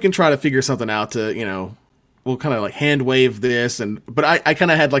well, we can try to figure something out to, we'll kind of like hand wave this, but I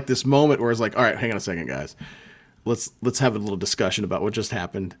kind of had like this moment where it's like, all right, hang on a second, guys, let's have a little discussion about what just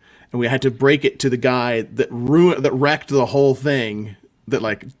happened, and we had to break it to the guy that wrecked the whole thing. That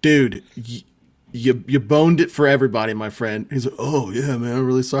like, dude, you boned it for everybody, my friend. He's like, oh yeah, man, I'm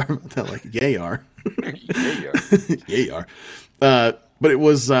really sorry about that. Like, yeah, you are. Yeah, you are. But it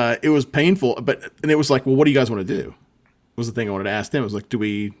was painful. And it was like, well, what do you guys want to do? Was the thing I wanted to ask them. It was like, do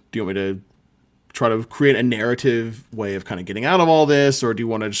you want me to try to create a narrative way of kind of getting out of all this, or do you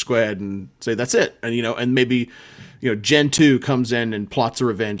want to just go ahead and say that's it? And and maybe Gen 2 comes in and plots a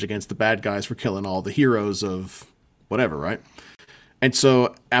revenge against the bad guys for killing all the heroes of whatever, right? And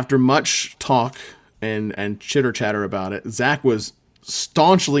so after much talk and chitter chatter about it, Zach was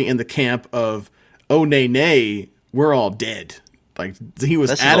staunchly in the camp of, oh nay, we're all dead. Like, he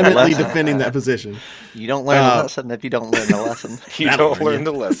was adamantly defending that position. You don't learn a lesson if you don't learn the lesson. You don't learn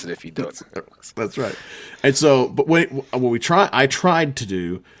the lesson if you don't learn the lesson. That's right. And so, but I tried to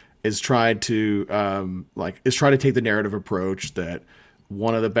do is try to take the narrative approach that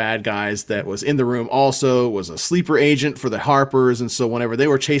one of the bad guys that was in the room also was a sleeper agent for the Harpers, and so whenever they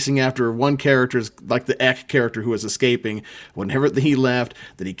were chasing after one character's, like the Eck character who was escaping, whenever he left,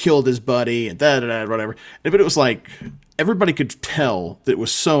 that he killed his buddy and whatever. But it was like everybody could tell that it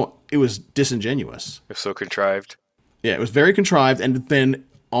was disingenuous. It's so contrived. Yeah, it was very contrived, and then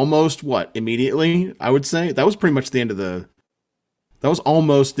almost immediately, I would say that was pretty much the end of the. That was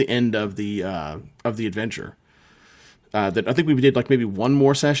almost the end of the adventure. That I think we did like maybe one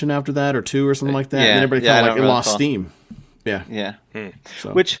more session after that, or two, or something like that. Yeah, and then everybody kind of like lost steam. Yeah, yeah.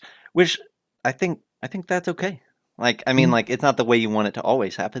 So. Which I think that's okay. Like, I mean, like, it's not the way you want it to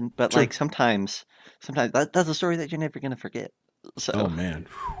always happen, but like sometimes that's a story that you're never gonna forget. So. Oh man,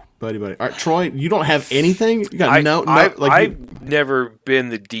 buddy. All right, Troy, you don't have anything? You got I've never been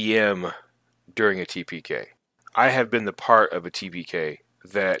the DM during a TPK. I have been the part of a TPK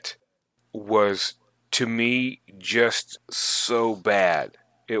that was, to me, just so bad.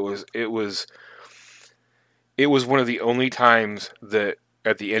 It was one of the only times that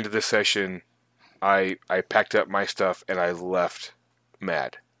at the end of the session I packed up my stuff and I left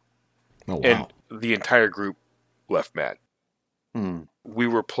mad. Oh, wow. And the entire group left mad. We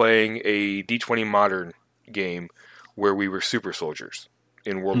were playing a D20 Modern game where we were super soldiers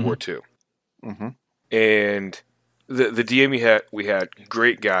in World War II. Mm-hmm. And the DM we had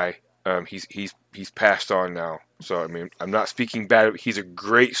great guy. He's passed on now, so I mean, I'm not speaking bad. He's a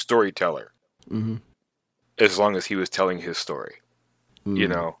great storyteller, as long as he was telling his story,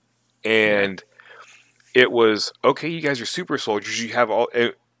 And it was, okay, you guys are super soldiers. You have all.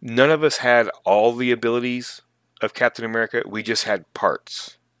 None of us had all the abilities of Captain America. We just had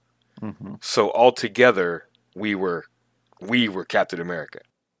parts. Mm-hmm. So altogether, we were Captain America.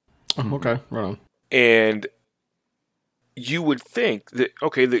 Oh, okay, right on. And you would think that,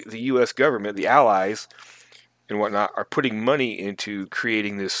 okay, the U.S. government, the allies and whatnot, are putting money into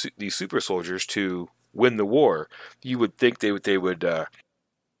creating these super soldiers to win the war. You would think they would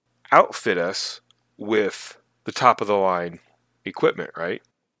outfit us with the top of the line equipment, right?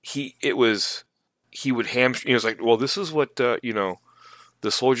 He would it's like, well, this is what the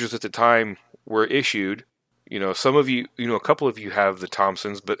soldiers at the time were issued. Some of you, a couple of you have the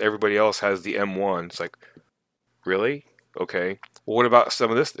Thompsons, but everybody else has the M1. It's like, really? Okay. Well, what about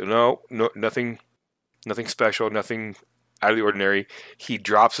some of this? No, nothing special, nothing out of the ordinary. He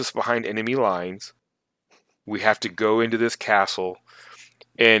drops us behind enemy lines. We have to go into this castle,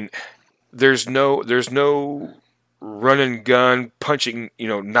 and there's no run and gun punching,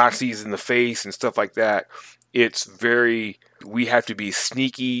 Nazis in the face and stuff like that. It's we have to be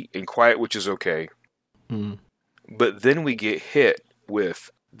sneaky and quiet, which is okay. Mm. But then we get hit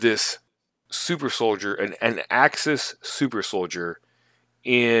with this super soldier, an Axis super soldier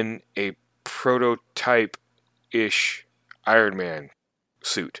in a prototype-ish Iron Man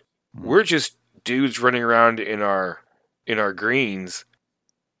suit. Mm. We're just dudes running around in our greens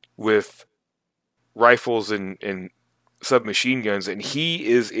with rifles and submachine guns, and he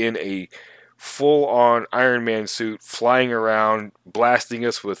is in a full-on Iron Man suit, flying around, blasting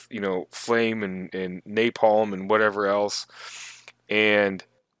us with, flame and napalm and whatever else. And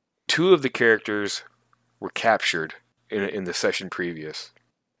 2 of the characters were captured in the session previous.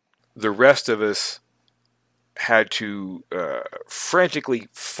 The rest of us had to frantically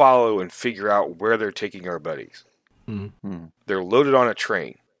follow and figure out where they're taking our buddies. Mm-hmm. They're loaded on a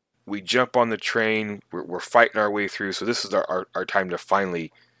train. We jump on the train. We're fighting our way through. So this is our time to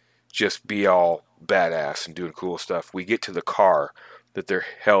finally just be all badass and doing cool stuff. We get to the car that they're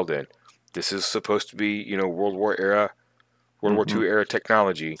held in. This is supposed to be, World War II era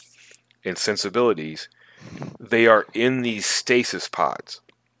technology and sensibilities. They are in these stasis pods.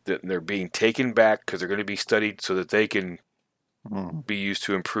 They're being taken back because they're going to be studied so that they can be used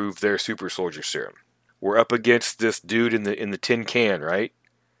to improve their super soldier serum. We're up against this dude in the tin can, right?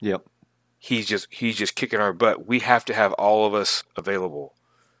 Yep. He's just kicking our butt. We have to have all of us available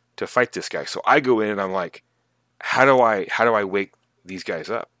to fight this guy. So I go in and I'm like, how do I wake these guys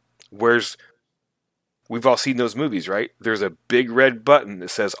up? We've all seen those movies, right? There's a big red button that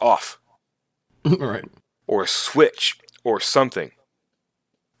says off. Right. Or switch or something.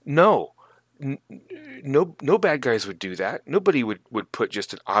 No bad guys would do that. Nobody would put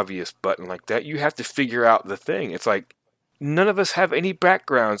just an obvious button like that. You have to figure out the thing. It's like, none of us have any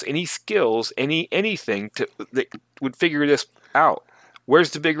backgrounds, any skills, anything that would figure this out.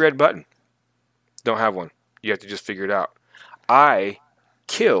 Where's the big red button? Don't have one. You have to just figure it out. I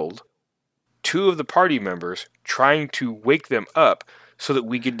killed 2 of the party members trying to wake them up so that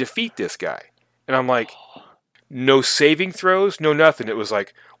we could defeat this guy. And I'm like, no saving throws, no nothing. It was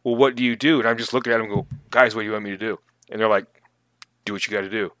like, well, what do you do? And I'm just looking at them and go, guys, what do you want me to do? And they're like, do what you got to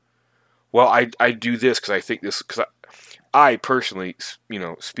do. Well, I do this because I think this, because I personally,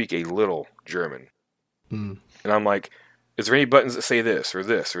 speak a little German. Mm. And I'm like, is there any buttons that say this or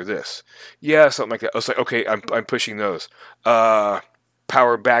this or this? Yeah, something like that. I was like, okay, I'm pushing those.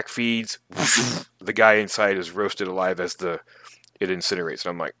 Power back feeds. The guy inside is roasted alive as it incinerates.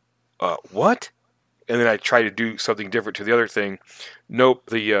 And I'm like, what? And then I try to do something different to the other thing. Nope,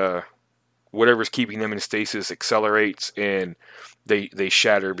 the whatever's keeping them in stasis accelerates and they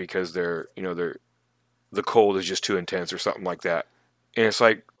shatter because the cold is just too intense or something like that. And it's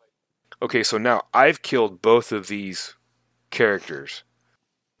like, okay, so now I've killed both of these characters.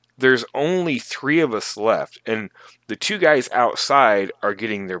 There's only 3 of us left, and the 2 guys outside are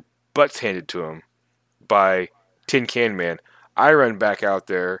getting their butts handed to them by Tin Can Man. I run back out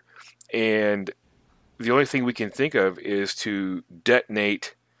there, and the only thing we can think of is to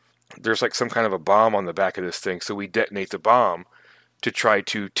detonate. There's like some kind of a bomb on the back of this thing, so we detonate the bomb to try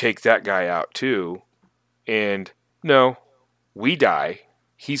to take that guy out too. And no, we die.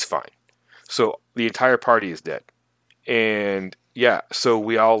 He's fine. So the entire party is dead. And yeah, so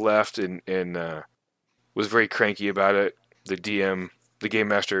we all left and was very cranky about it. The DM, the game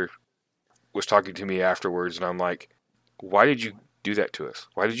master, was talking to me afterwards, and I'm like, why did you do that to us?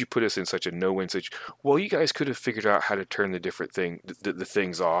 Why did you put us in such a no-win situation? Well, you guys could have figured out how to turn the different the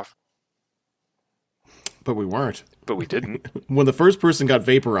things off. But we weren't. But we didn't. When the first person got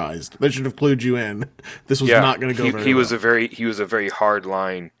vaporized, they should have clued you in. This was not going to go very well. He was a very hard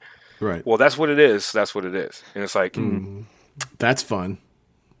line Right. Well, that's what it is. That's what it is. And it's like, That's fun.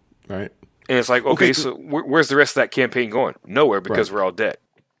 Right. and it's like, okay, so where's the rest of that campaign going? Nowhere, because we're all dead.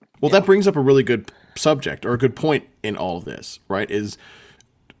 Well, that brings up a really good subject, or a good point in all of this, right? Is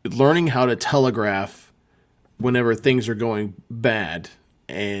learning how to telegraph whenever things are going bad.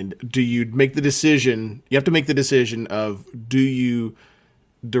 And do you make the decision? You have to make the decision of, do you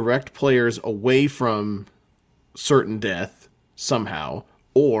direct players away from certain death somehow,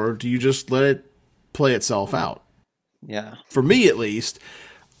 or do you just let it play itself out? Yeah. For me, at least,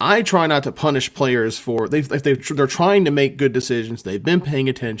 I try not to punish players for if they're trying to make good decisions. They've been paying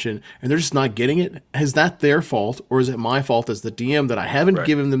attention, and they're just not getting it. Is that their fault, or is it my fault as the DM that I haven't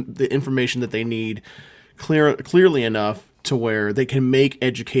given them the information that they need clearly enough to where they can make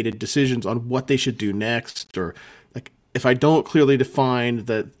educated decisions on what they should do next? Or, like, if I don't clearly define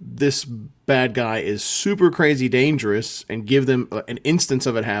that this bad guy is super crazy dangerous and give them an instance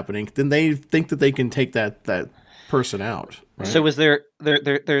of it happening, then they think that they can take that person out. Right? So is there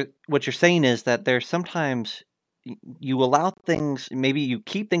what you're saying is that there's sometimes you allow things, maybe you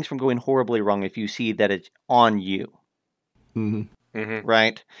keep things from going horribly wrong if you see that it's on you.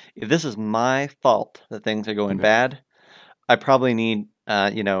 Right? If this is my fault that things are going bad, I probably need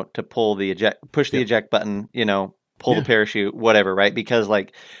to push the eject button, pull the parachute, whatever, right? Because,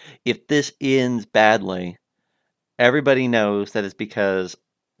 like, if this ends badly, everybody knows that it's because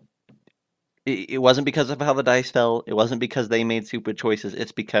it wasn't because of how the dice fell. It wasn't because they made stupid choices.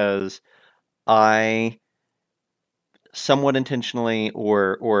 It's because I somewhat intentionally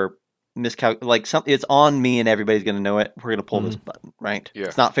or miscalculate, like, it's on me, and everybody's going to know it. We're going to pull this button, right? Yeah.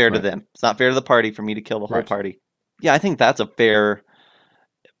 It's not fair to them. It's not fair to the party for me to kill the whole party. Yeah, I think that's a fair.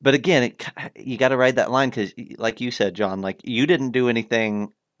 But again, you got to ride that line because, like you said, John, like, you didn't do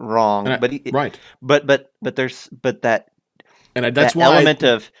anything wrong, but there's that. And that's why element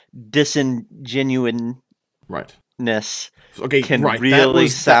of disingenuousness can really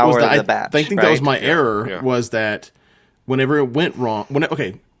sour the batch. I think that was my error, was that whenever it went wrong,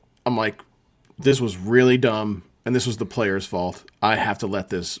 I'm like, this was really dumb, and this was the player's fault. I have to let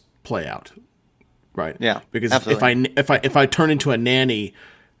this play out, right? Yeah, because absolutely. if I turn into a nanny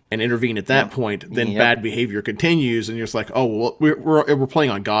and intervene at that point, then bad behavior continues, and you're just like, oh, well, we're playing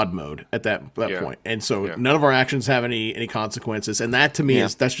on God mode at that point, and so none of our actions have any consequences, and that to me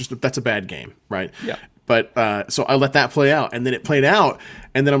that's a bad game, right? Yeah. But so I let that play out, and then it played out,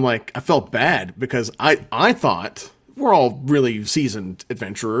 and then I'm like, I felt bad because I thought we're all really seasoned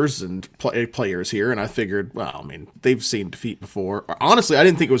adventurers and players here, and I figured, well, I mean, they've seen defeat before. Honestly, I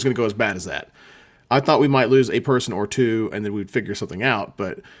didn't think it was going to go as bad as that. I thought we might lose a person or two, and then we'd figure something out,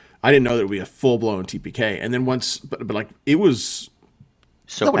 but I didn't know that it would be a full-blown TPK. And then once, but like, it was,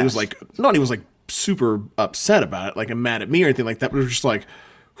 so nobody was like super upset about it, like, and mad at me or anything like that, but it was just like,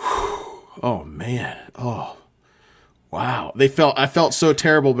 oh man, oh wow. I felt so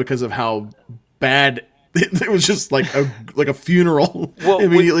terrible because of how bad it was. Just like a funeral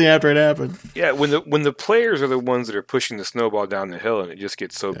immediately after it happened. Yeah, when the players are the ones that are pushing the snowball down the hill and it just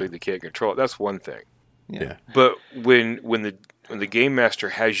gets so big they can't control it, that's one thing. Yeah. But when the game master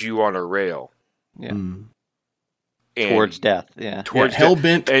has you on a rail, towards death, towards hell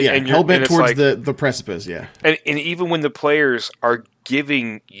bent, hell bent towards like, the precipice, and even when the players are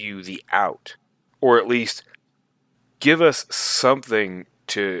giving you the out, or at least give us something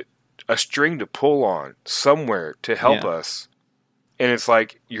a string to pull on somewhere to help us, and it's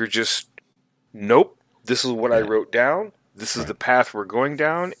like, you're just, nope, this is what I wrote down, this is the path we're going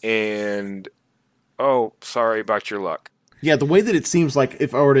down, and oh, sorry about your luck. Yeah, the way that it seems like,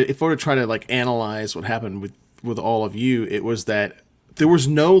 if I were to try to, like, analyze what happened with all of you, it was that there was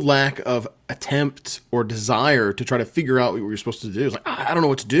no lack of attempt or desire to try to figure out what we were supposed to do. It's like, I don't know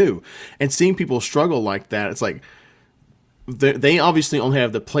what to do. And seeing people struggle like that, it's like, they obviously only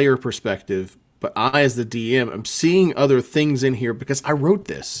have the player perspective, but I, as the DM, am seeing other things in here because I wrote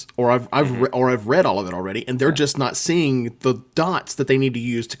this, or I've read all of it already, and they're just not seeing the dots that they need to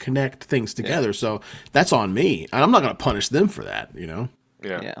use to connect things together. Yeah. So that's on me, and I'm not going to punish them for that, Yeah.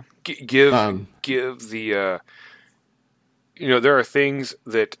 Yeah. Give the there are things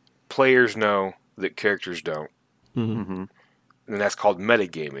that players know that characters don't, and that's called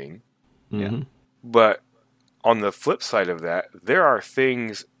metagaming. Yeah, but on the flip side of that, there are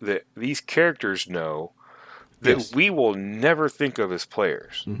things that these characters know that we will never think of as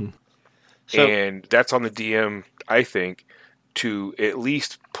players. And that's on the DM, I think, to at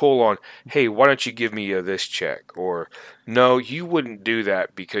least pull on, hey, why don't you give me this check? Or, no, you wouldn't do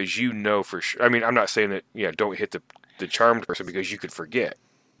that because you know for sure. I mean, I'm not saying that, don't hit the charmed person because you could forget.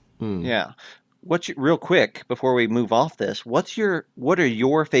 Yeah. real quick before we move off this? What are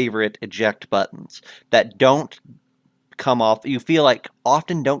your favorite eject buttons that don't come off? You feel like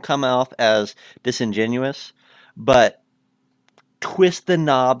often don't come off as disingenuous, but twist the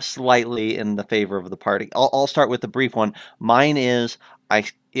knob slightly in the favor of the party. I'll start with the brief one. Mine is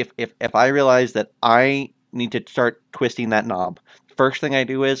if I realize that I need to start twisting that knob, first thing I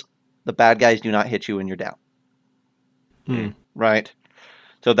do is the bad guys do not hit you when you're down. Right?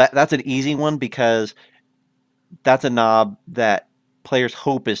 So that's an easy one because that's a knob that players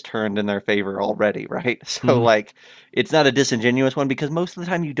hope is turned in their favor already, right? So like it's not a disingenuous one because most of the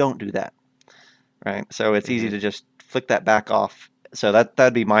time you don't do that. Right? So it's easy to just flick that back off. So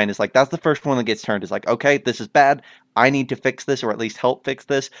that'd be mine, is like that's the first one that gets turned, is like, okay, this is bad. I need to fix this, or at least help fix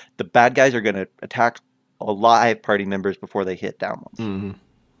this. The bad guys are gonna attack live party members before they hit down ones.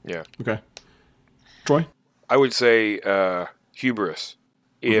 Yeah. Okay. Troy? I would say hubris.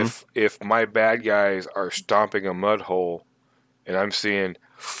 If my bad guys are stomping a mud hole and I'm seeing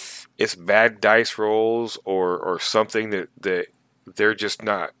it's bad dice rolls or something that they're just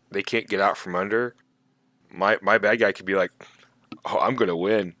not, they can't get out from under, my bad guy could be like, oh, I'm gonna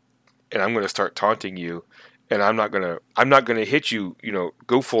win and I'm gonna start taunting you and I'm not gonna hit you,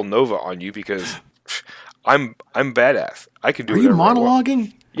 go full Nova on you because I'm badass. I can do. Are you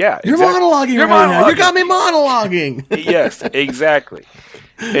monologuing? Yeah, you're exactly. monologuing You're right monologuing. now. You got me monologuing. Yes, exactly.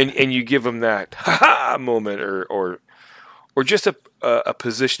 And you give them that ha-ha moment or just a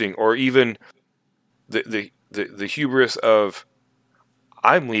positioning, or even the hubris of,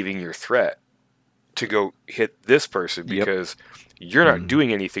 I'm leaving your threat to go hit this person because you're not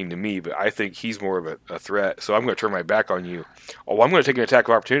doing anything to me, but I think he's more of a threat, so I'm going to turn my back on you. Oh, I'm going to take an attack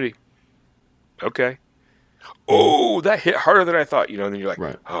of opportunity. Okay. Oh, that hit harder than I thought. And then you're like,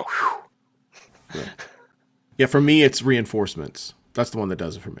 right. Oh, whew. Yeah, for me, it's reinforcements. That's the one that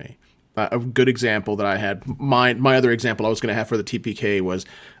does it for me. A good example that I had, my other example I was going to have for the TPK was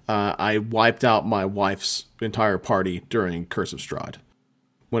I wiped out my wife's entire party during Curse of Strahd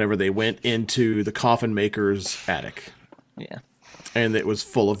whenever they went into the Coffin Maker's attic. Yeah. And it was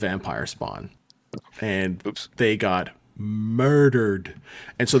full of vampire spawn. And they got murdered.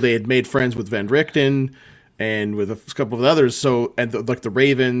 And so they had made friends with Van Richten and with a couple of others. So, and the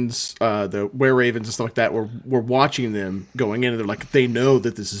Ravens, the Were Ravens and stuff like that were watching them going in, and they're like, they know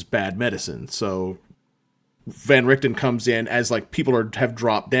that this is bad medicine. So Van Richten comes in as like people have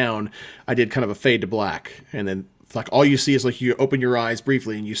dropped down. I did kind of a fade to black, and then like all you see is like you open your eyes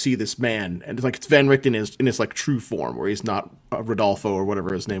briefly and you see this man, and it's Van Richten is in his like true form, where he's not Rodolfo or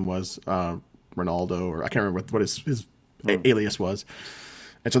whatever his name was, Ronaldo, or I can't remember what his alias was.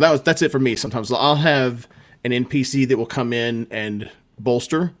 And so that's it for me. Sometimes I'll have an NPC that will come in and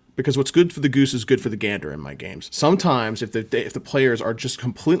bolster, because what's good for the goose is good for the gander in my games. Sometimes if the players are just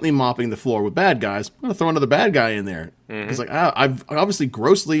completely mopping the floor with bad guys, I'm going to throw another bad guy in there. It's like, I've obviously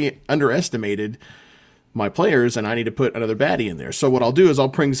grossly underestimated my players, and I need to put another baddie in there. So what I'll do is I'll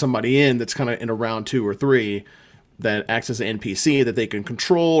bring somebody in that's kind of in a round 2 or 3 that acts as an NPC that they can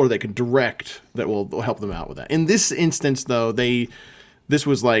control or they can direct, that will help them out with that. In this instance, though, this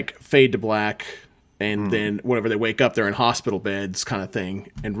was like fade to black, and then whenever they wake up, they're in hospital beds kind of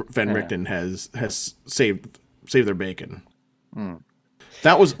thing, and Van Richten has saved their bacon.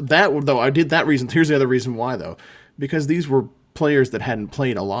 That though. I did that reason. Here's the other reason why, though, because these were players that hadn't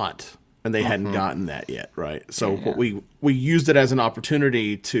played a lot, and they hadn't gotten that yet, right? So what we used it as an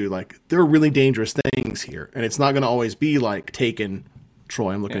opportunity to, like, there are really dangerous things here, and it's not going to always be like Taken.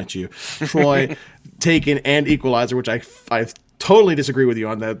 Troy, I'm looking at you. Troy, Taken, and Equalizer, which I totally disagree with you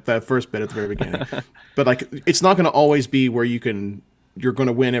on that first bit at the very beginning. But like, it's not going to always be where you're going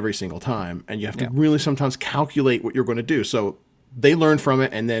to win every single time, and you have to really sometimes calculate what you're going to do. So they learned from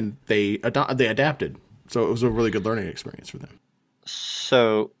it, and then they adapted. So it was a really good learning experience for them.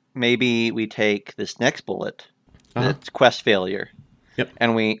 So maybe we take this next bullet, that's quest failure. Yep.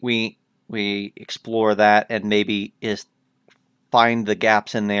 And we explore that, and maybe find the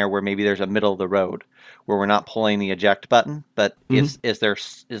gaps in there where maybe there's a middle of the road where we're not pulling the eject button, but is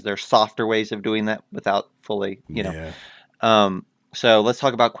there softer ways of doing that without fully, so let's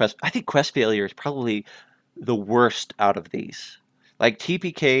talk about quest. I think quest failure is probably the worst out of these. Like,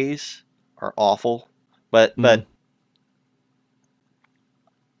 TPKs are awful, but I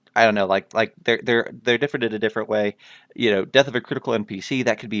don't know, like they're different in a different way. Death of a critical NPC,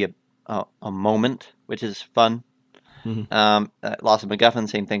 that could be a moment, which is fun. Loss of MacGuffin,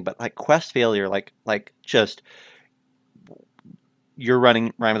 same thing. But like quest failure, like just you're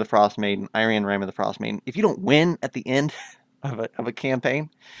running Rime of the Frost Maiden, I ran Rime of the Frost Maiden. If you don't win at the end of a campaign,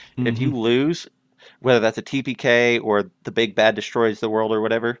 if you lose, whether that's a TPK or the big bad destroys the world or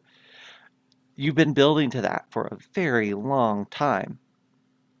whatever, you've been building to that for a very long time.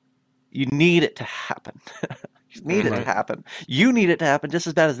 You need it to happen. You need it to happen. You need it to happen just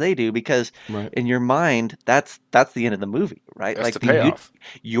as bad as they do, because in your mind, that's the end of the movie, right? That's the payoff.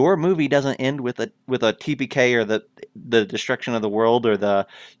 Your movie doesn't end with a TPK or the destruction of the world or the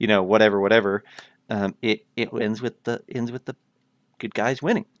whatever. It ends with the good guys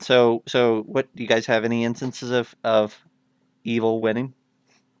winning. So what, do you guys have any instances of evil winning?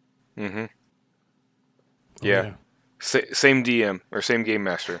 Mm-hmm. Yeah. Same DM or same game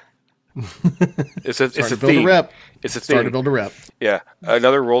master. It's a theme. It's a theme. Starting to build a rep. Yeah,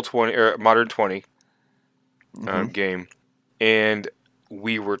 another Roll20 or Modern 20 game, and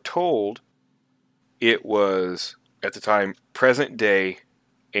we were told it was at the time present day,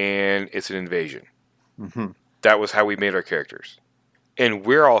 and it's an invasion. Mm-hmm. That was how we made our characters, and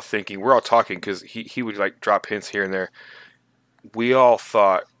we're all talking because he would like drop hints here and there. We all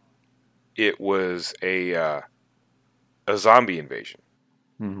thought it was a zombie invasion.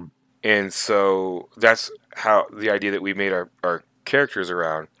 Mm-hmm. And so that's how the idea that we made our characters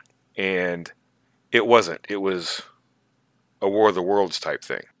around, and it wasn't. It was a War of the Worlds type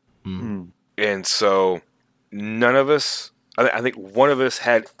thing. Mm-hmm. And so none of us, I think one of us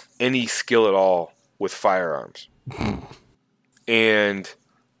had any skill at all with firearms. And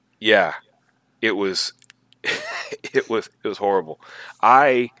yeah, it was it was horrible.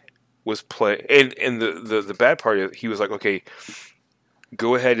 I was playing, and the bad part is he was like, okay,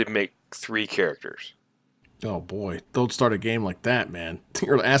 go ahead and make 3 characters. Oh boy, don't start a game like that, man.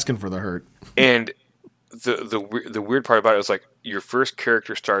 You're asking for the hurt. And the weird part about it is like your first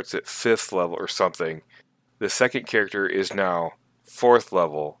character starts at 5th level or something. The second character is now 4th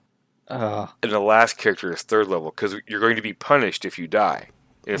level, and the last character is 3rd level because you're going to be punished if you die.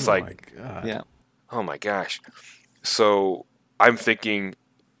 And it's like, yeah, oh my gosh. So I'm thinking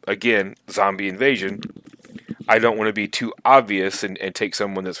again, zombie invasion. I don't want to be too obvious and take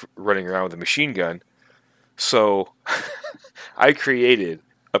someone that's running around with a machine gun. So I created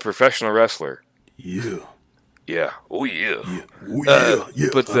a professional wrestler. Yeah. Yeah. Oh, yeah. Yeah,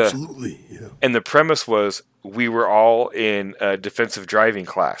 but absolutely. Yeah. And the premise was we were all in a defensive driving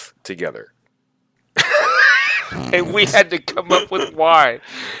class together. And we had to come up with why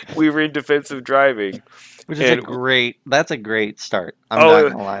we were in defensive driving. Which is that's a great start. I'm not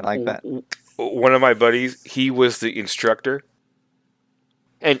going to lie, I like that. One of my buddies, he was the instructor,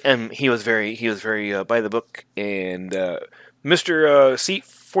 and he was very by the book, and Mr. Seat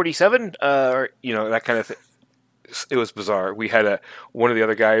 47, or that kind of thing. It was bizarre. We had one of the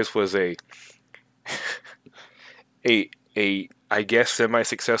other guys was a I guess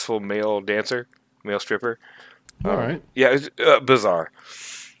semi-successful male stripper. All right. Yeah, it was bizarre.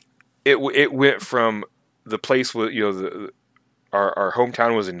 It went from the place was our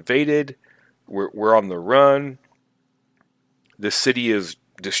hometown was invaded. We're on the run. The city is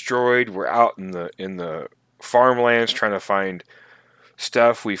destroyed. We're out in the farmlands trying to find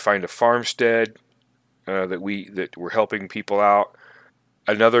stuff. We find a farmstead that we're helping people out.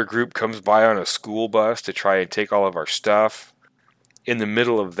 Another group comes by on a school bus to try and take all of our stuff. In the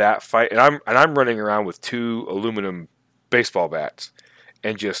middle of that fight, and I'm running around with 2 aluminum baseball bats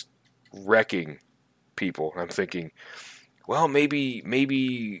and just wrecking people. And I'm thinking, well, maybe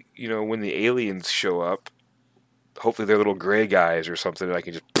when the aliens show up, hopefully they're little gray guys or something that I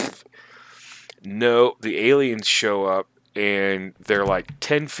can just poof. No, the aliens show up and they're like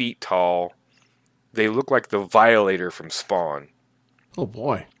 10 feet tall. They look like the Violator from Spawn. Oh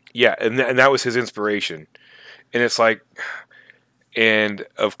boy. Yeah, and that was his inspiration. And it's like, and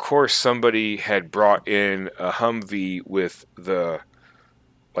of course somebody had brought in a Humvee with the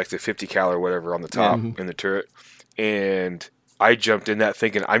 50 cal or whatever on the top in the turret. And I jumped in that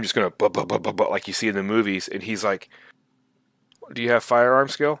thinking I'm just going to like you see in the movies. And he's like, do you have firearm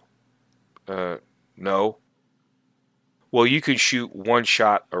skill? No. Well, you can shoot 1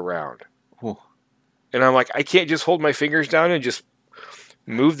 shot around. Whoa. And I'm like, I can't just hold my fingers down and just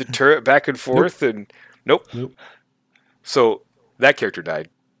move the turret back and forth. Nope. So that character died.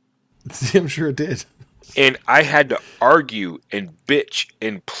 I'm sure it did. And I had to argue and bitch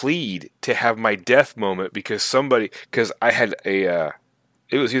and plead to have my death moment because I had it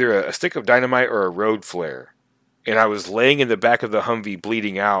was either a stick of dynamite or a road flare. And I was laying in the back of the Humvee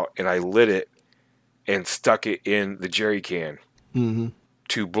bleeding out, and I lit it and stuck it in the jerry can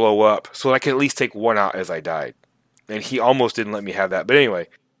to blow up so I could at least take 1 out as I died. And he almost didn't let me have that. But anyway,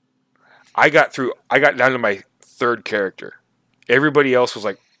 I got down to my 3rd character. Everybody else was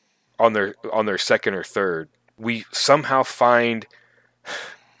like on their 2nd or 3rd. We somehow find,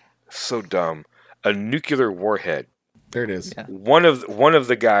 so dumb, a nuclear warhead. There it is. Yeah. One of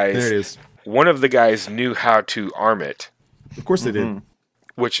the guys There it is. one of the guys knew how to arm it. Of course they did.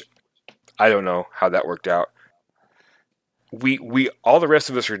 Which I don't know how that worked out. We all the rest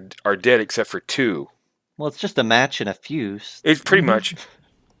of us are dead except for 2. Well, it's just a match and a fuse. It's pretty much.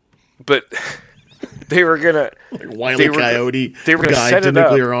 But they were gonna Wile E. Coyote. They were gonna guy set to it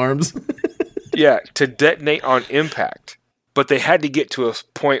up. nuclear arms. Yeah, to detonate on impact. But they had to get to a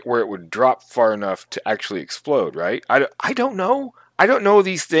point where it would drop far enough to actually explode, right? I don't know. I don't know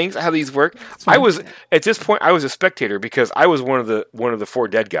these things, how these work. I was at this point I was a spectator because I was one of the 4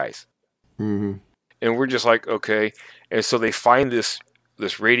 dead guys. Mm-hmm. And we're just like, okay. And so they find this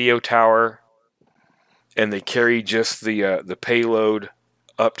radio tower, and they carry just the payload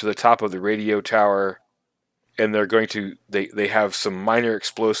up to the top of the radio tower, and they're going to they have some minor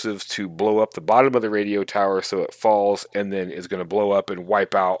explosives to blow up the bottom of the radio tower so it falls, and then is going to blow up and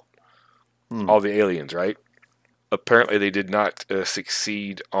wipe out all the aliens, right? Apparently they did not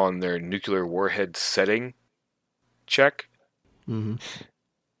succeed on their nuclear warhead setting check. Mm-hmm.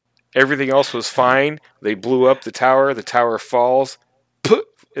 Everything else was fine. They blew up the tower falls, and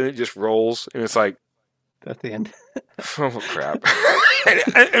it just rolls, and it's like, That's the end. oh crap.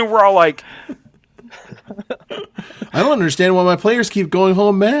 and we're all like, I don't understand why my players keep going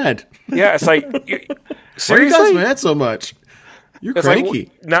home mad. yeah, it's like, Why are you guys seriously? mad so much? You're It's cranky.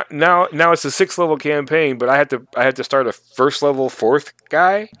 like, now it's a 6th level campaign, but I had to start a 1st level 4th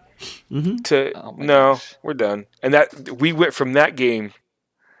guy to Oh my no, gosh. we're done. And that we went from that game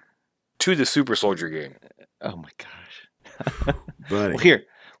to the Super Soldier game. Oh my gosh. Buddy. Well, here,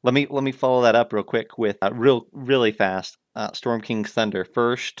 let me follow that up real quick with really fast. Storm King's Thunder,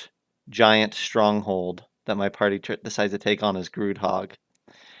 first giant stronghold that my party decides to take on is Groodhog.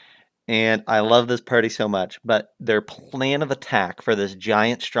 And I love this party so much, but their plan of attack for this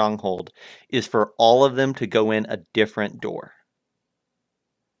giant stronghold is for all of them to go in a different door.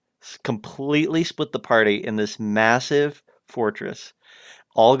 Completely split the party in this massive fortress.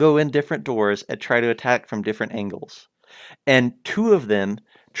 All go in different doors and try to attack from different angles. And 2 of them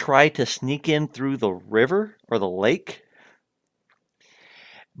try to sneak in through the river or the lake.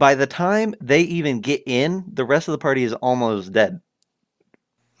 By the time they even get in, the rest of the party is almost dead.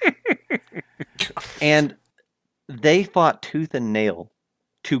 And they fought tooth and nail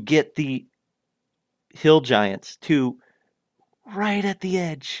to get the hill giants to right at the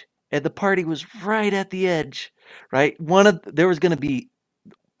edge. And the party was right at the edge, right? There was going to be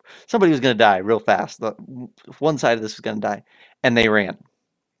somebody was going to die real fast. One side of this was going to die, and they ran.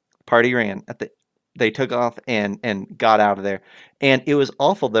 Party ran they took off and got out of there, and it was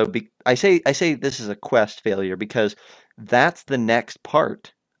awful though. I say this is a quest failure because that's the next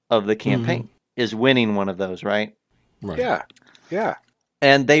part of the campaign is winning one of those, right? Right. Yeah.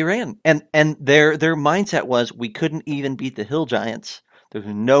 And they ran, and their mindset was we couldn't even beat the hill giants. There's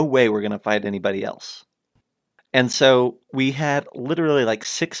no way we're going to fight anybody else. And so we had literally like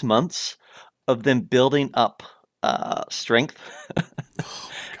 6 months of them building up strength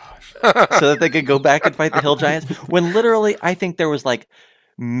so that they could go back and fight the hill giants. When literally, I think there was like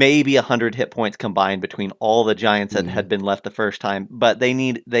maybe 100 hit points combined between all the giants that had been left the first time. But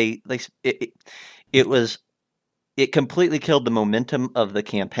it completely killed the momentum of the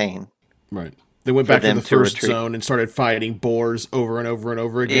campaign. Right. They went back to the first zone and started fighting boars over and over and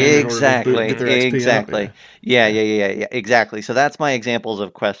over again. Exactly. In order to get their XP Exactly. up. Yeah. Exactly. So that's my examples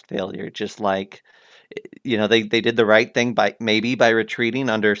of quest failure. Just like, they did the right thing by retreating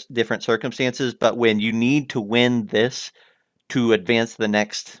under different circumstances. But when you need to win this to advance the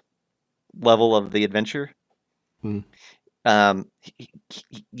next level of the adventure, you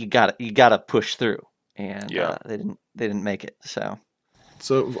gotta push through. And they didn't make it. So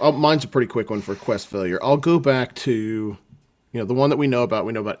mine's a pretty quick one for quest failure. I'll go back to, the one that we know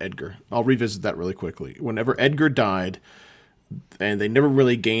about Edgar. I'll revisit that really quickly. Whenever Edgar died, and they never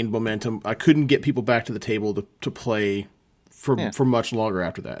really gained momentum, I couldn't get people back to the table to play for much longer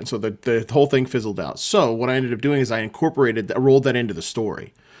after that. And so the whole thing fizzled out. So what I ended up doing is I rolled that into the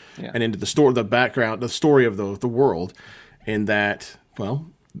story. Yeah. And into the background, the story of the world, in that,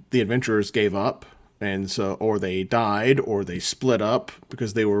 the adventurers gave up. And so, or they died, or they split up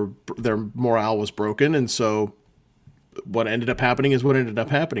because their morale was broken. And so what ended up happening is what ended up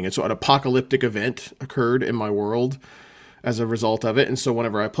happening. And so an apocalyptic event occurred in my world as a result of it. And so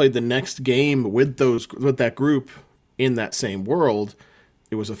whenever I played the next game with that group in that same world,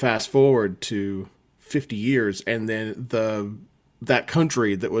 it was a fast forward to 50 years. And then that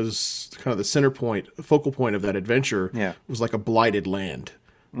country that was kind of the focal point of that adventure was like a blighted land.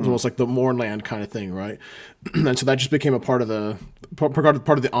 It was almost like the Mournland kind of thing, right? And so that just became a part of the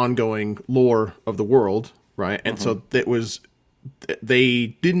ongoing lore of the world, right? And so it was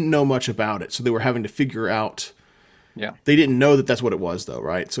they didn't know much about it, so they were having to figure out. Yeah. They didn't know that that's what it was, though,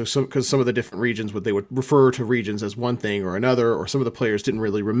 right? So, because some of the different regions they would refer to regions as one thing or another, or some of the players didn't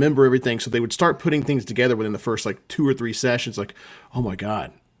really remember everything, so they would start putting things together within the first like 2 or 3 sessions. Like, oh my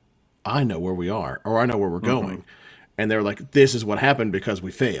god, I know where we are, or I know where we're going, and they're like, this is what happened because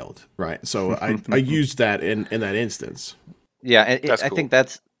we failed, right? So I used that in that instance. Yeah, That's I cool. think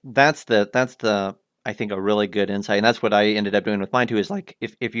that's the I think a really good insight, and that's what I ended up doing with mine too. Is like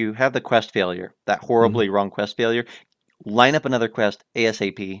if you have the quest failure, that horribly wrong quest failure, line up another quest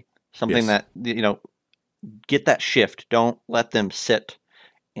ASAP. Something Yes. that get that shift. Don't let them sit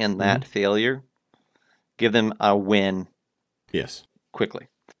in that failure. Give them a win Yes. quickly.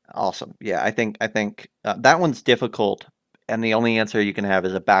 Awesome. Yeah, I think that one's difficult, and the only answer you can have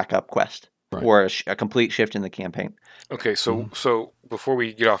is a backup quest Right. or a complete shift in the campaign. Okay, so before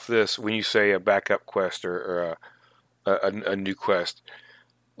we get off this, when you say a backup quest or a new quest,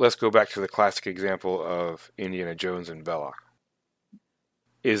 let's go back to the classic example of Indiana Jones and Belloc.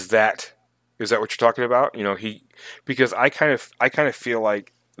 Is that what you're talking about? Because I kind of feel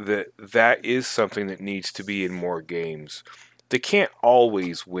like that is something that needs to be in more games. They can't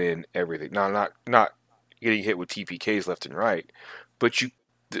always win everything. Now, not getting hit with TPKs left and right, but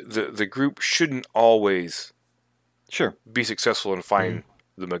the group shouldn't always Sure. be successful and find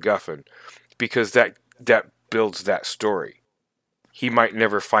the MacGuffin, because that builds that story. He might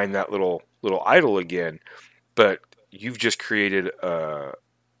never find that little idol again, but you've just created a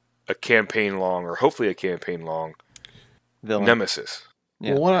campaign long, or hopefully a campaign long, Villain. nemesis.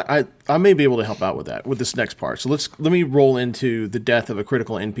 Yeah. Well, I may be able to help out with that with this next part. So let me roll into the death of a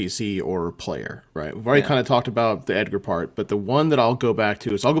critical NPC or player. Right, we've already kind of talked about the Edgar part, but the one that I'll go back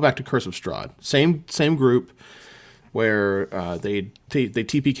to is Curse of Strahd. Same group where they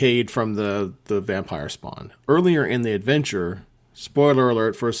TPK'd from the vampire spawn earlier in the adventure. Spoiler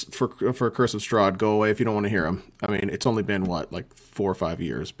alert for Curse of Strahd. Go away if you don't want to hear them. I mean, it's only been like 4 or 5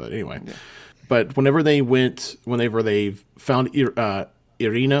 years, but anyway. Yeah. But whenever they found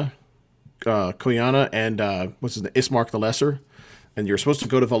Irina, Koyana, and what's his name, Ismark the Lesser, and you're supposed to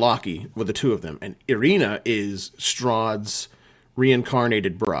go to Vallaki with the two of them. And Irina is Strahd's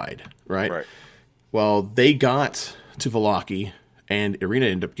reincarnated bride, right? Right. Well, they got to Vallaki, and Irina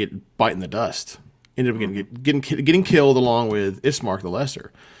ended up biting the dust. Ended up getting killed along with Ismark the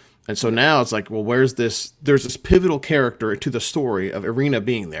Lesser. And so now it's like, well, there's this pivotal character to the story of Irina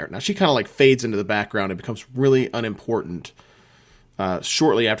being there. Now she kind of like fades into the background and becomes really unimportant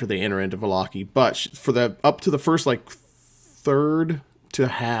shortly after they enter into Vallaki. But for up to the first like third to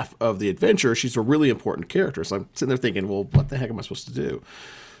half of the adventure, she's a really important character. So I'm sitting there thinking, well, what the heck am I supposed to do?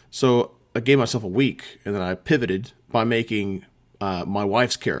 So I gave myself a week, and then I pivoted by making my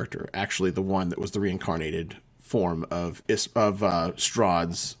wife's character actually the one that was the reincarnated form of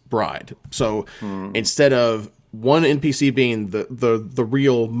Strahd's bride. So instead of one NPC being the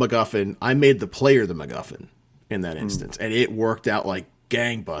real MacGuffin, I made the player the MacGuffin in that instance, and it worked out like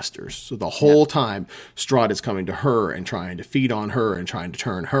gangbusters. So the whole time, Strahd is coming to her and trying to feed on her and trying to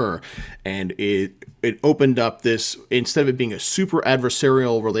turn her, and it opened up this, instead of it being a super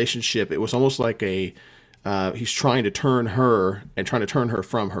adversarial relationship, it was almost like he's trying to turn her and trying to turn her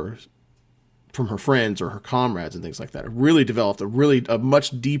from her friends or her comrades and things like that. It really developed a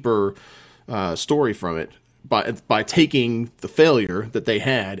much deeper story from it by taking the failure that they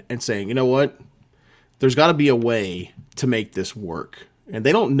had and saying, you know what, there's got to be a way to make this work. And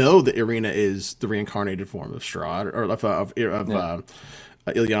they don't know that Irina is the reincarnated form of Strahd, or of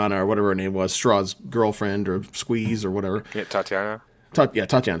Ilyana, or whatever her name was, Strahd's girlfriend or Squeeze or whatever. Yeah, Tatiana.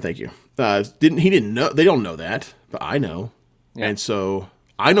 Tatiana, thank you. He didn't know. They don't know that, but I know, and so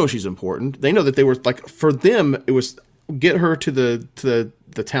I know she's important. They know that they were like, for them, it was get her to the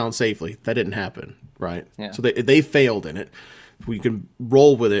town safely. That didn't happen, right? Yeah. So they failed in it. We can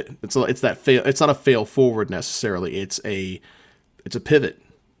roll with it. It's that fail. It's not a fail forward necessarily. It's a pivot.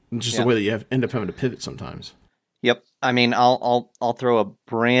 It's just the way that you end up having to pivot sometimes. Yep. I mean, I'll throw a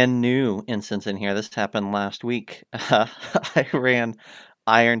brand new instance in here. This happened last week. I ran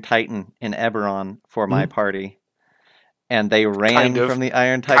Iron Titan in Eberron for my party, and they ran from the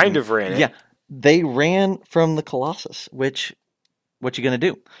Iron Titan. Kind of ran it. Yeah, they ran from the Colossus. Which, what you gonna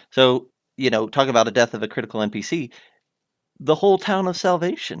do? So talk about a death of a critical NPC. The whole town of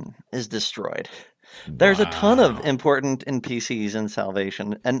Salvation is destroyed. There's a ton of important NPCs in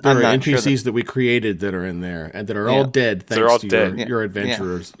Salvation, and there are NPCs that we created that are in there and that are all dead thanks to your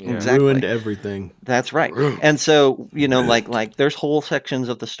adventurers. Yeah. Exactly. Ruined everything. That's right. And so like there's whole sections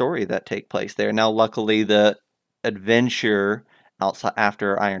of the story that take place there. Now, luckily, the adventure outside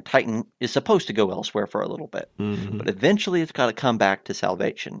after Iron Titan is supposed to go elsewhere for a little bit. Mm-hmm. But eventually it's got to come back to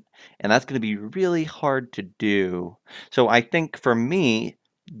Salvation. And that's going to be really hard to do. So I think for me,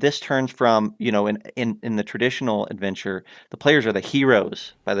 this turns from, in the traditional adventure, the players are the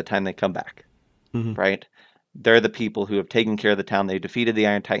heroes by the time they come back, Mm-hmm. right? They're the people who have taken care of the town. They defeated the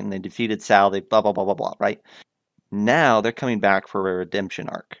Iron Titan. They defeated Sal. They blah, blah, blah, blah, blah, right? Now they're coming back for a redemption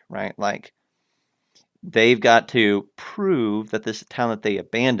arc, right? Like, they've got to prove that this town that they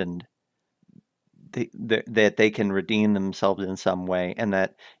abandoned, that they can redeem themselves in some way, and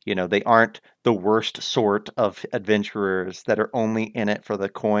that they aren't the worst sort of adventurers that are only in it for the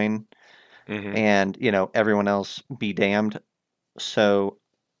coin, and everyone else be damned. So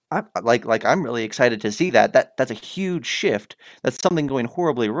I'm really excited to see that's a huge shift. That's something going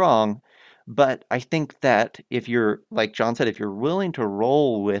horribly wrong. But I think that if you're, like John said, if you're willing to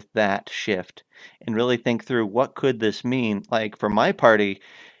roll with that shift and really think through what could this mean, like for my party,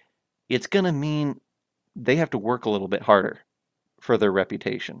 it's going to mean they have to work a little bit harder for their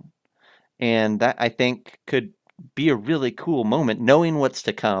reputation. And that, I think, could be a really cool moment. Knowing what's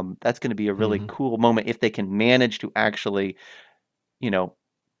to come, that's going to be a really cool moment if they can manage to actually,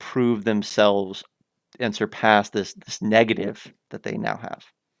 prove themselves and surpass this negative that they now have.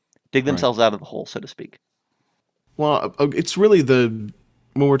 Dig themselves out of the hole, so to speak. Well, it's really when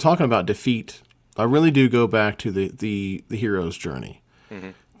we're talking about defeat, I really do go back to the hero's journey,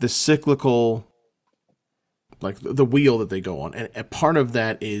 the cyclical, like the wheel that they go on, and part of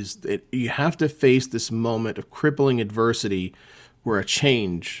that is that you have to face this moment of crippling adversity where a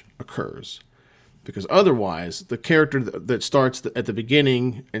change occurs, because otherwise the character that starts at the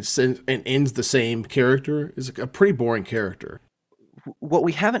beginning and ends the same character is a pretty boring character. What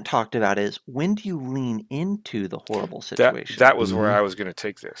we haven't talked about is, when do you lean into the horrible situation? That was where I was going to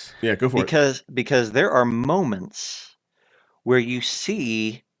take this. Yeah, go for it. Because there are moments where you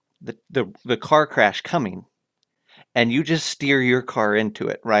see the car crash coming, and you just steer your car into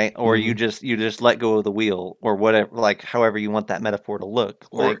it, right? Or you just let go of the wheel, or whatever, like however you want that metaphor to look.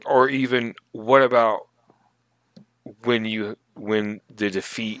 Or even, what about when the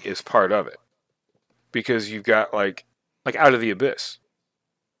defeat is part of it? Because you've got like Out of the Abyss.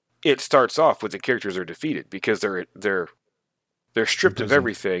 It starts off with the characters are defeated because they're stripped of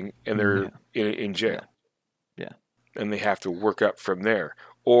everything, and they're in jail. Yeah. And they have to work up from there.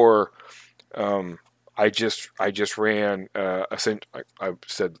 Or I just ran I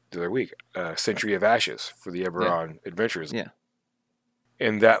said the other week, Century of Ashes for the Eberron Adventures. Yeah.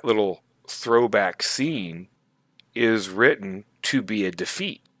 And that little throwback scene is written to be a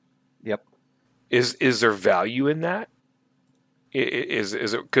defeat. Yep. Is there value in that? Is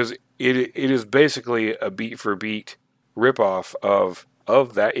it, because it is basically a beat for beat ripoff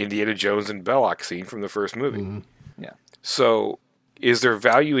of that Indiana Jones and Belloc scene from the first movie. Yeah. So, is there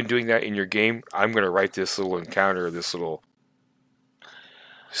value in doing that in your game? I'm going to write this little encounter, this little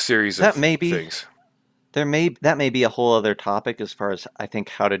series of things. That may be a whole other topic, as far as I think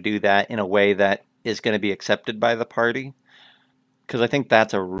how to do that in a way that is going to be accepted by the party. Because I think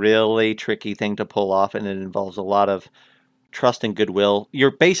that's a really tricky thing to pull off, and it involves a lot of trust and goodwill.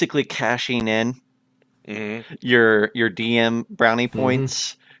 You're basically cashing in your DM brownie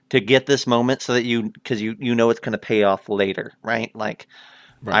points to get this moment, so that because you know it's going to pay off later, right? Like,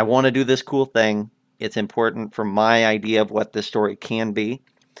 I want to do this cool thing. It's important for my idea of what this story can be.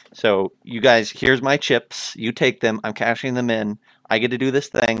 So you guys, here's my chips. You take them. I'm cashing them in. I get to do this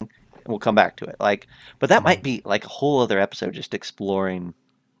thing, and we'll come back to it. Like, but that might be like a whole other episode, just exploring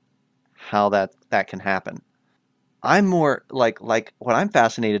how that can happen. I'm more like what I'm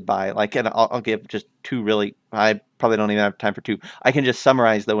fascinated by, and I'll give just two really. I probably don't even have time for two. I can just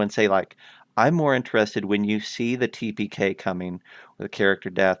summarize though and say, like, I'm more interested when you see the TPK coming, or the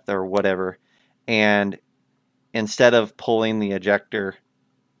character death or whatever, and instead of pulling the ejector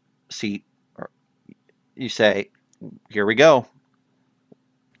seat, or you say, "Here we go."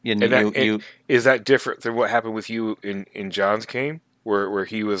 Is that different than what happened with you in John's game, where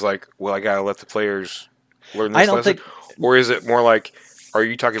he was like, "Well, I gotta let the players learn this lesson," or is it more like, are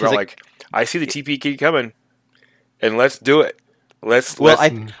you talking about I see the TPK coming, and let's do it. I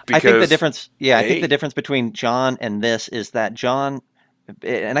think the difference. Yeah, I think the difference between John and this is that John,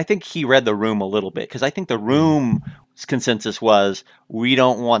 and I think he read the room a little bit, because I think the room's consensus was, we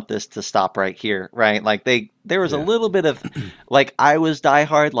don't want this to stop right here, right? Like, there was a little bit of like, I was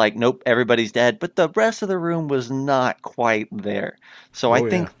diehard, like, nope, everybody's dead, but the rest of the room was not quite there. So I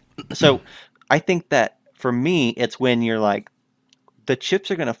think that for me, it's when you're like, the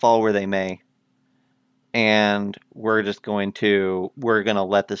chips are going to fall where they may, and we're going to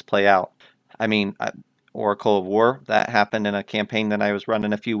let this play out. I mean, Oracle of War. That happened in a campaign that I was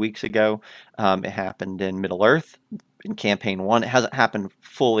running a few weeks ago. It happened in Middle Earth in campaign 1. It hasn't happened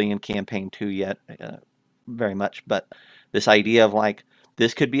fully in campaign 2 yet, very much. But this idea of like,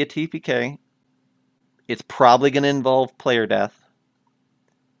 this could be a TPK. It's probably going to involve player death.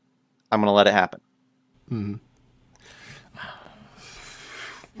 I'm going to let it happen. Mm-hmm.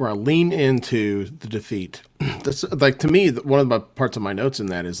 Where I lean into the defeat. That's like, to me, one of my parts of my notes in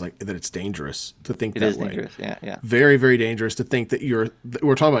that is like that it's dangerous to think that way. It is dangerous, yeah. Very, very dangerous to think that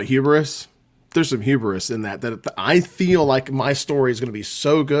we're talking about hubris. There's some hubris in that I feel like my story is going to be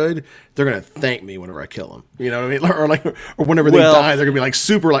so good, they're going to thank me whenever I kill them. You know what I mean? Or whenever they die, they're going to be like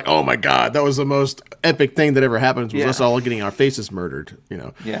super like, oh my God, that was the most epic thing that ever happened, was us all getting our faces murdered. You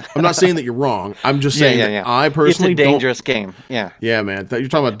know? Yeah. I'm not saying that you're wrong. I'm just saying that I personally it's a dangerous game. Yeah. Yeah, man. You're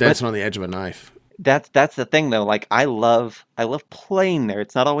talking about dancing on the edge of a knife. That's the thing though. Like I love playing there.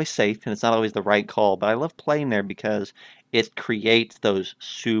 It's not always safe and it's not always the right call, but I love playing there because it creates those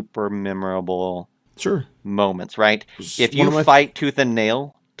super memorable moments, right? If you fight tooth and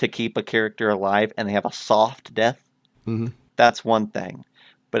nail to keep a character alive and they have a soft death, that's one thing.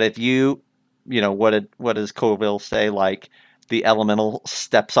 But if you know, what does Colville say? Like the elemental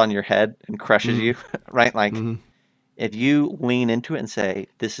steps on your head and crushes you, right? Like if you lean into it and say,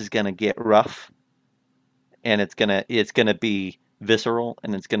 this is going to get rough and it's going to be visceral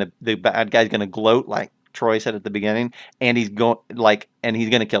and the bad guy's going to gloat like Troy said at the beginning, and he's going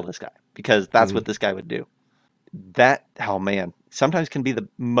to kill this guy because that's what this guy would do. That, oh man, sometimes can be the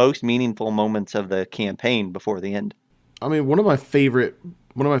most meaningful moments of the campaign before the end. I mean, one of my favorite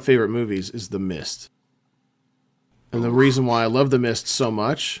movies is The Mist. And the reason why I love The Mist so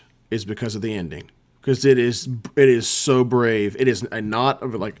much is because of the ending. Because it is so brave. It is not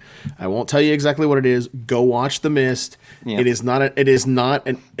like, I won't tell you exactly what it is. Go watch The Mist. Yeah. It is not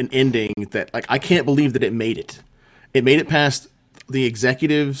an ending that, like, I can't believe that it made it. It made it past the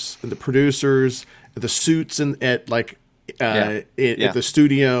executives and the producers, the suits at the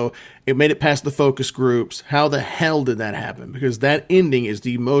studio. It made it past the focus groups. How the hell did that happen? Because that ending is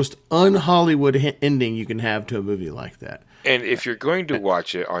the most un-Hollywood ending you can have to a movie like that. And if you're going to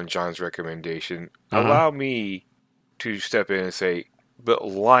watch it on John's recommendation, allow me to step in and say, but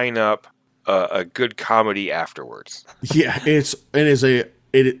line up a good comedy afterwards. Yeah, it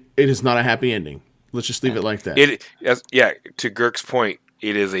is not a happy ending. Let's just leave it like that. To Girk's point,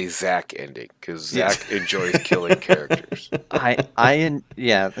 it is a Zach ending because Zach enjoys killing characters. I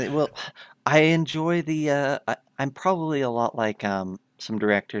enjoy the. I'm probably a lot like some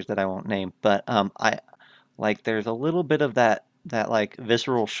directors that I won't name, but like there's a little bit of that like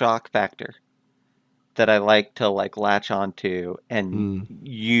visceral shock factor that I like to like latch onto and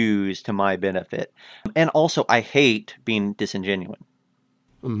use to my benefit. And also I hate being disingenuous.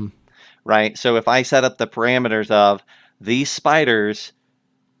 Right? So if I set up the parameters of these spiders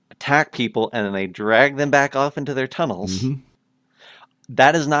attack people and then they drag them back off into their tunnels,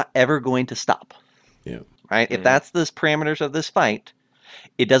 that is not ever going to stop. Yeah. Right? If that's the parameters of this fight,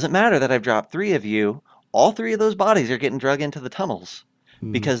 it doesn't matter that I've dropped 3 of you. All 3 of those bodies are getting drug into the tunnels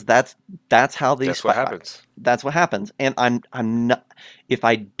because that's how these. That's what happens. That's what happens, and I'm not. If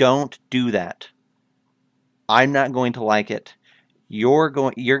I don't do that, I'm not going to like it. You're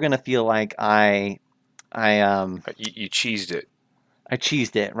going to feel like I You cheesed it. I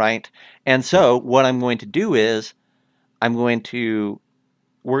cheesed it, right? And so what I'm going to do is we're going to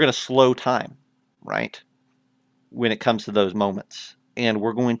slow time, right? When it comes to those moments. And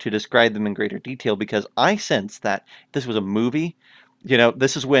we're going to describe them in greater detail because I sense that this was a movie. You know,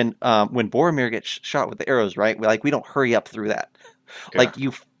 this is when Boromir gets shot with the arrows, right? We don't hurry up through that. Yeah. Like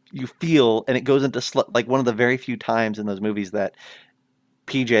you feel, and it goes into like one of the very few times in those movies that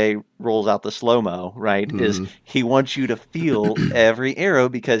PJ rolls out the slow-mo, right? Is he wants you to feel every arrow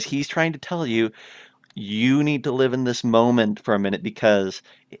because he's trying to tell you need to live in this moment for a minute because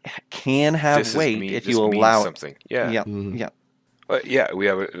it can have weight if you allow something. Yeah. Yeah. Yeah. Yeah, we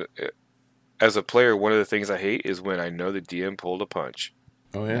have as a player, one of the things I hate is when I know the DM pulled a punch.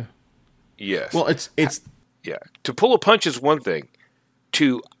 Oh yeah. Yes. Well, it's to pull a punch is one thing.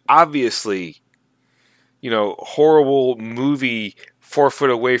 To obviously, horrible movie 4 foot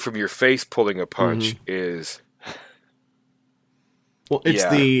away from your face pulling a punch is. Well,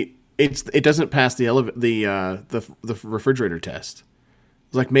 it doesn't pass the refrigerator test.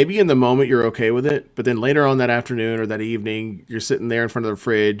 Like maybe in the moment you're okay with it, but then later on that afternoon or that evening, you're sitting there in front of the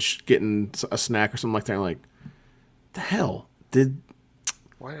fridge getting a snack or something like that. And like, the hell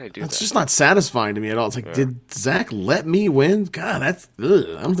why did I do that? That's just not satisfying to me at all. It's like, did Zach let me win? God, I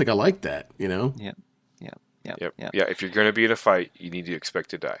don't think I like that. Yeah. If you're going to be in a fight, you need to expect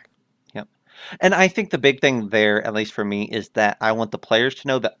to die. Yep. And I think the big thing there, at least for me, is that I want the players to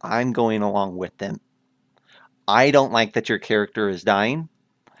know that I'm going along with them. I don't like that your character is dying,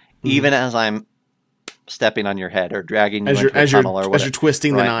 even as I'm stepping on your head or dragging you into a tunnel or whatever. As you're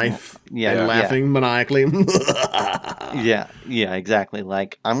twisting the Right. knife Yeah, and laughing maniacally. yeah, exactly.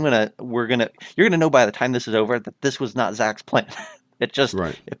 Like you're gonna know by the time this is over that this was not Zach's plan. It just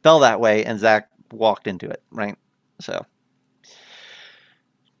Right. it fell that way, and Zach walked into it. Right. So,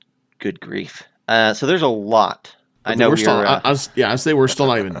 good grief. So there's a lot. I know we're still. we're. I'd say we're still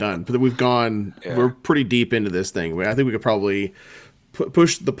not even done, but we've gone. Yeah. We're pretty deep into this thing. I think we could probably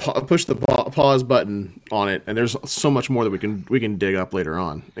push the pause button on it, and there's so much more that we can dig up later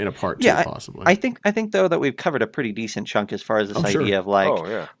on in a part 2, possibly. I think though that we've covered a pretty decent chunk as far as this idea of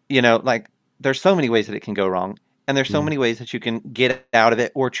like, like there's so many ways that it can go wrong, and there's so many ways that you can get out of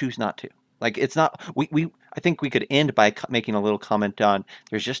it or choose not to. Like it's not I think we could end by making a little comment on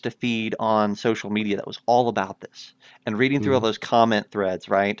there's just a feed on social media that was all about this, and reading through all those comment threads,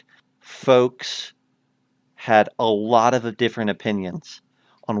 right? Folks had a lot of different opinions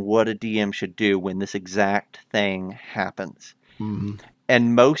on what a DM should do when this exact thing happens.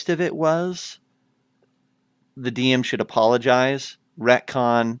 And most of it was the DM should apologize,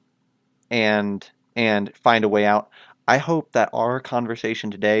 retcon, and find a way out. I hope that our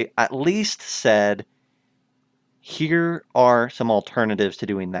conversation today at least said, here are some alternatives to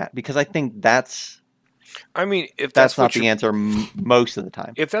doing that, because I think that's if that's not the answer most of the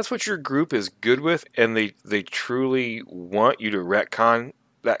time. If that's what your group is good with, and they truly want you to retcon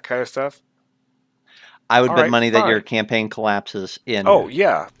that kind of stuff, I would bet money that your campaign collapses in. Oh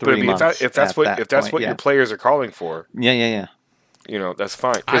yeah, 3 months. If that's what your players are calling for, yeah. That's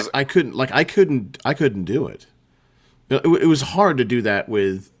fine. I couldn't do it. It was hard to do that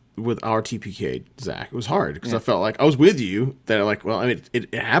with our TPK, Zach. It was hard because I felt like I was with you. That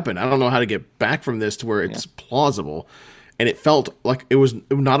it happened. I don't know how to get back from this to where it's plausible, and it felt like it was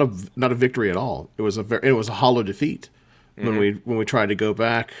not a victory at all. It was a hollow defeat when we tried to go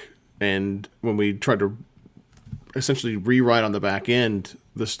back, and when we tried to essentially rewrite on the back end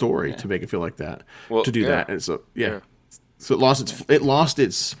the story to make it feel like that, that. And so so it lost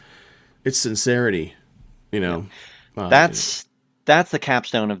its sincerity. That's the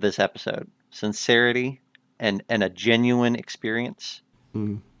capstone of this episode. Sincerity and a genuine experience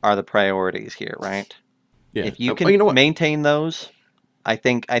are the priorities here, right? Yeah. If you can maintain those, I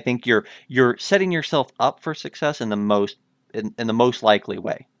think you're setting yourself up for success in the most likely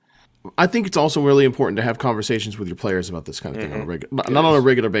way. I think it's also really important to have conversations with your players about this kind of thing not on a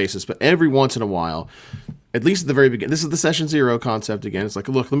regular basis, but every once in a while. At least at the very beginning. This is the session 0 concept again. It's like,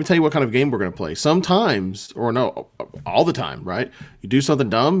 look, let me tell you what kind of game we're going to play. Sometimes, or no, all the time, right? You do something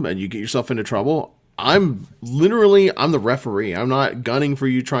dumb and you get yourself into trouble. I'm the referee. I'm not gunning for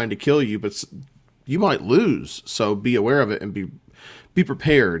you, trying to kill you, but you might lose. So be aware of it and be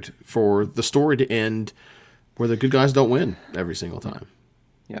prepared for the story to end where the good guys don't win every single time.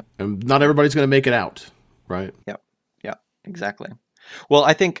 Yep. And not everybody's going to make it out, right? Yep, exactly. Well,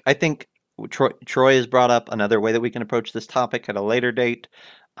 I think Troy has brought up another way that we can approach this topic at a later date.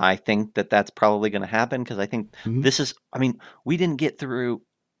 I think that's probably going to happen, because I think this is, we didn't get through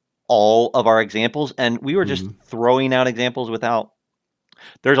all of our examples, and we were just throwing out examples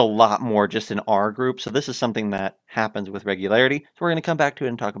there's a lot more just in our group. So this is something that happens with regularity. So we're going to come back to it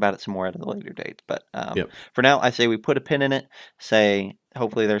and talk about it some more at a later date. But for now, I say we put a pin in it, say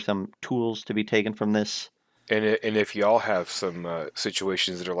hopefully there's some tools to be taken from this. And if y'all have some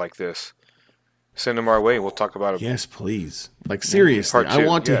situations that are like this, send them our way. We'll talk about it. Yes, please. Like, seriously, I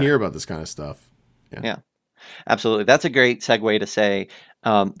want to hear about this kind of stuff. Yeah, absolutely. That's a great segue to say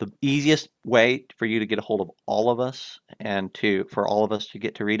the easiest way for you to get a hold of all of us and for all of us to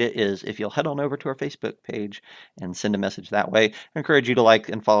get to read it is if you'll head on over to our Facebook page and send a message that way. I encourage you to like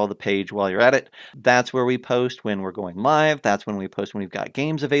and follow the page while you're at it. That's where we post when we're going live. That's when we post when we've got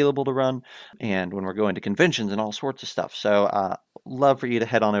games available to run, and when we're going to conventions and all sorts of stuff. So love for you to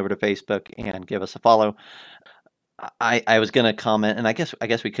head on over to Facebook and give us a follow. I was going to comment, and I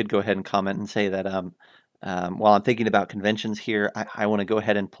guess we could go ahead and comment and say that while I'm thinking about conventions here, I want to go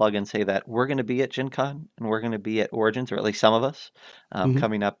ahead and plug and say that we're going to be at Gen Con, and we're going to be at Origins, or at least some of us,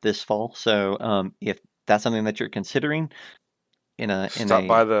 coming up this fall. So if that's something that you're considering, stop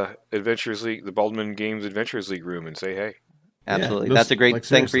by the Adventures League, the Baldwin Games Adventures League room, and say hey. Absolutely, that's a great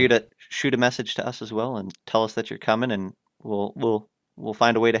thing for you to shoot a message to us as well and tell us that you're coming, and we'll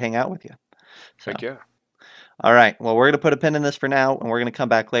find a way to hang out with you. So. Heck yeah. All right. Well, we're going to put a pin in this for now, and we're going to come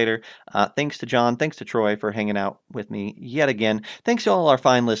back later. Thanks to John. Thanks to Troy for hanging out with me yet again. Thanks to all our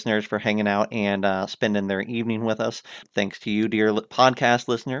fine listeners for hanging out and spending their evening with us. Thanks to you, dear podcast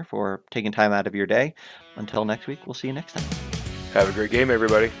listener, for taking time out of your day. Until next week, we'll see you next time. Have a great game,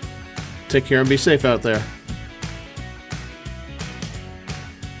 everybody. Take care and be safe out there.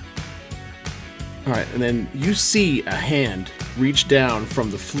 All right, and then you see a hand reach down from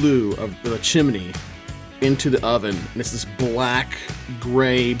the flue of the chimney into the oven, and it's this black,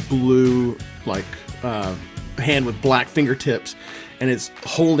 gray, blue, hand with black fingertips, and it's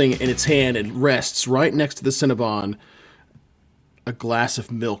holding in its hand and rests right next to the Cinnabon a glass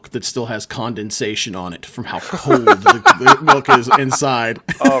of milk that still has condensation on it from how cold the milk is inside.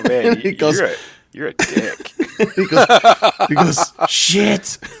 Oh man, you're a dick. he goes,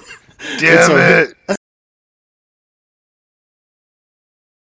 shit. Damn it.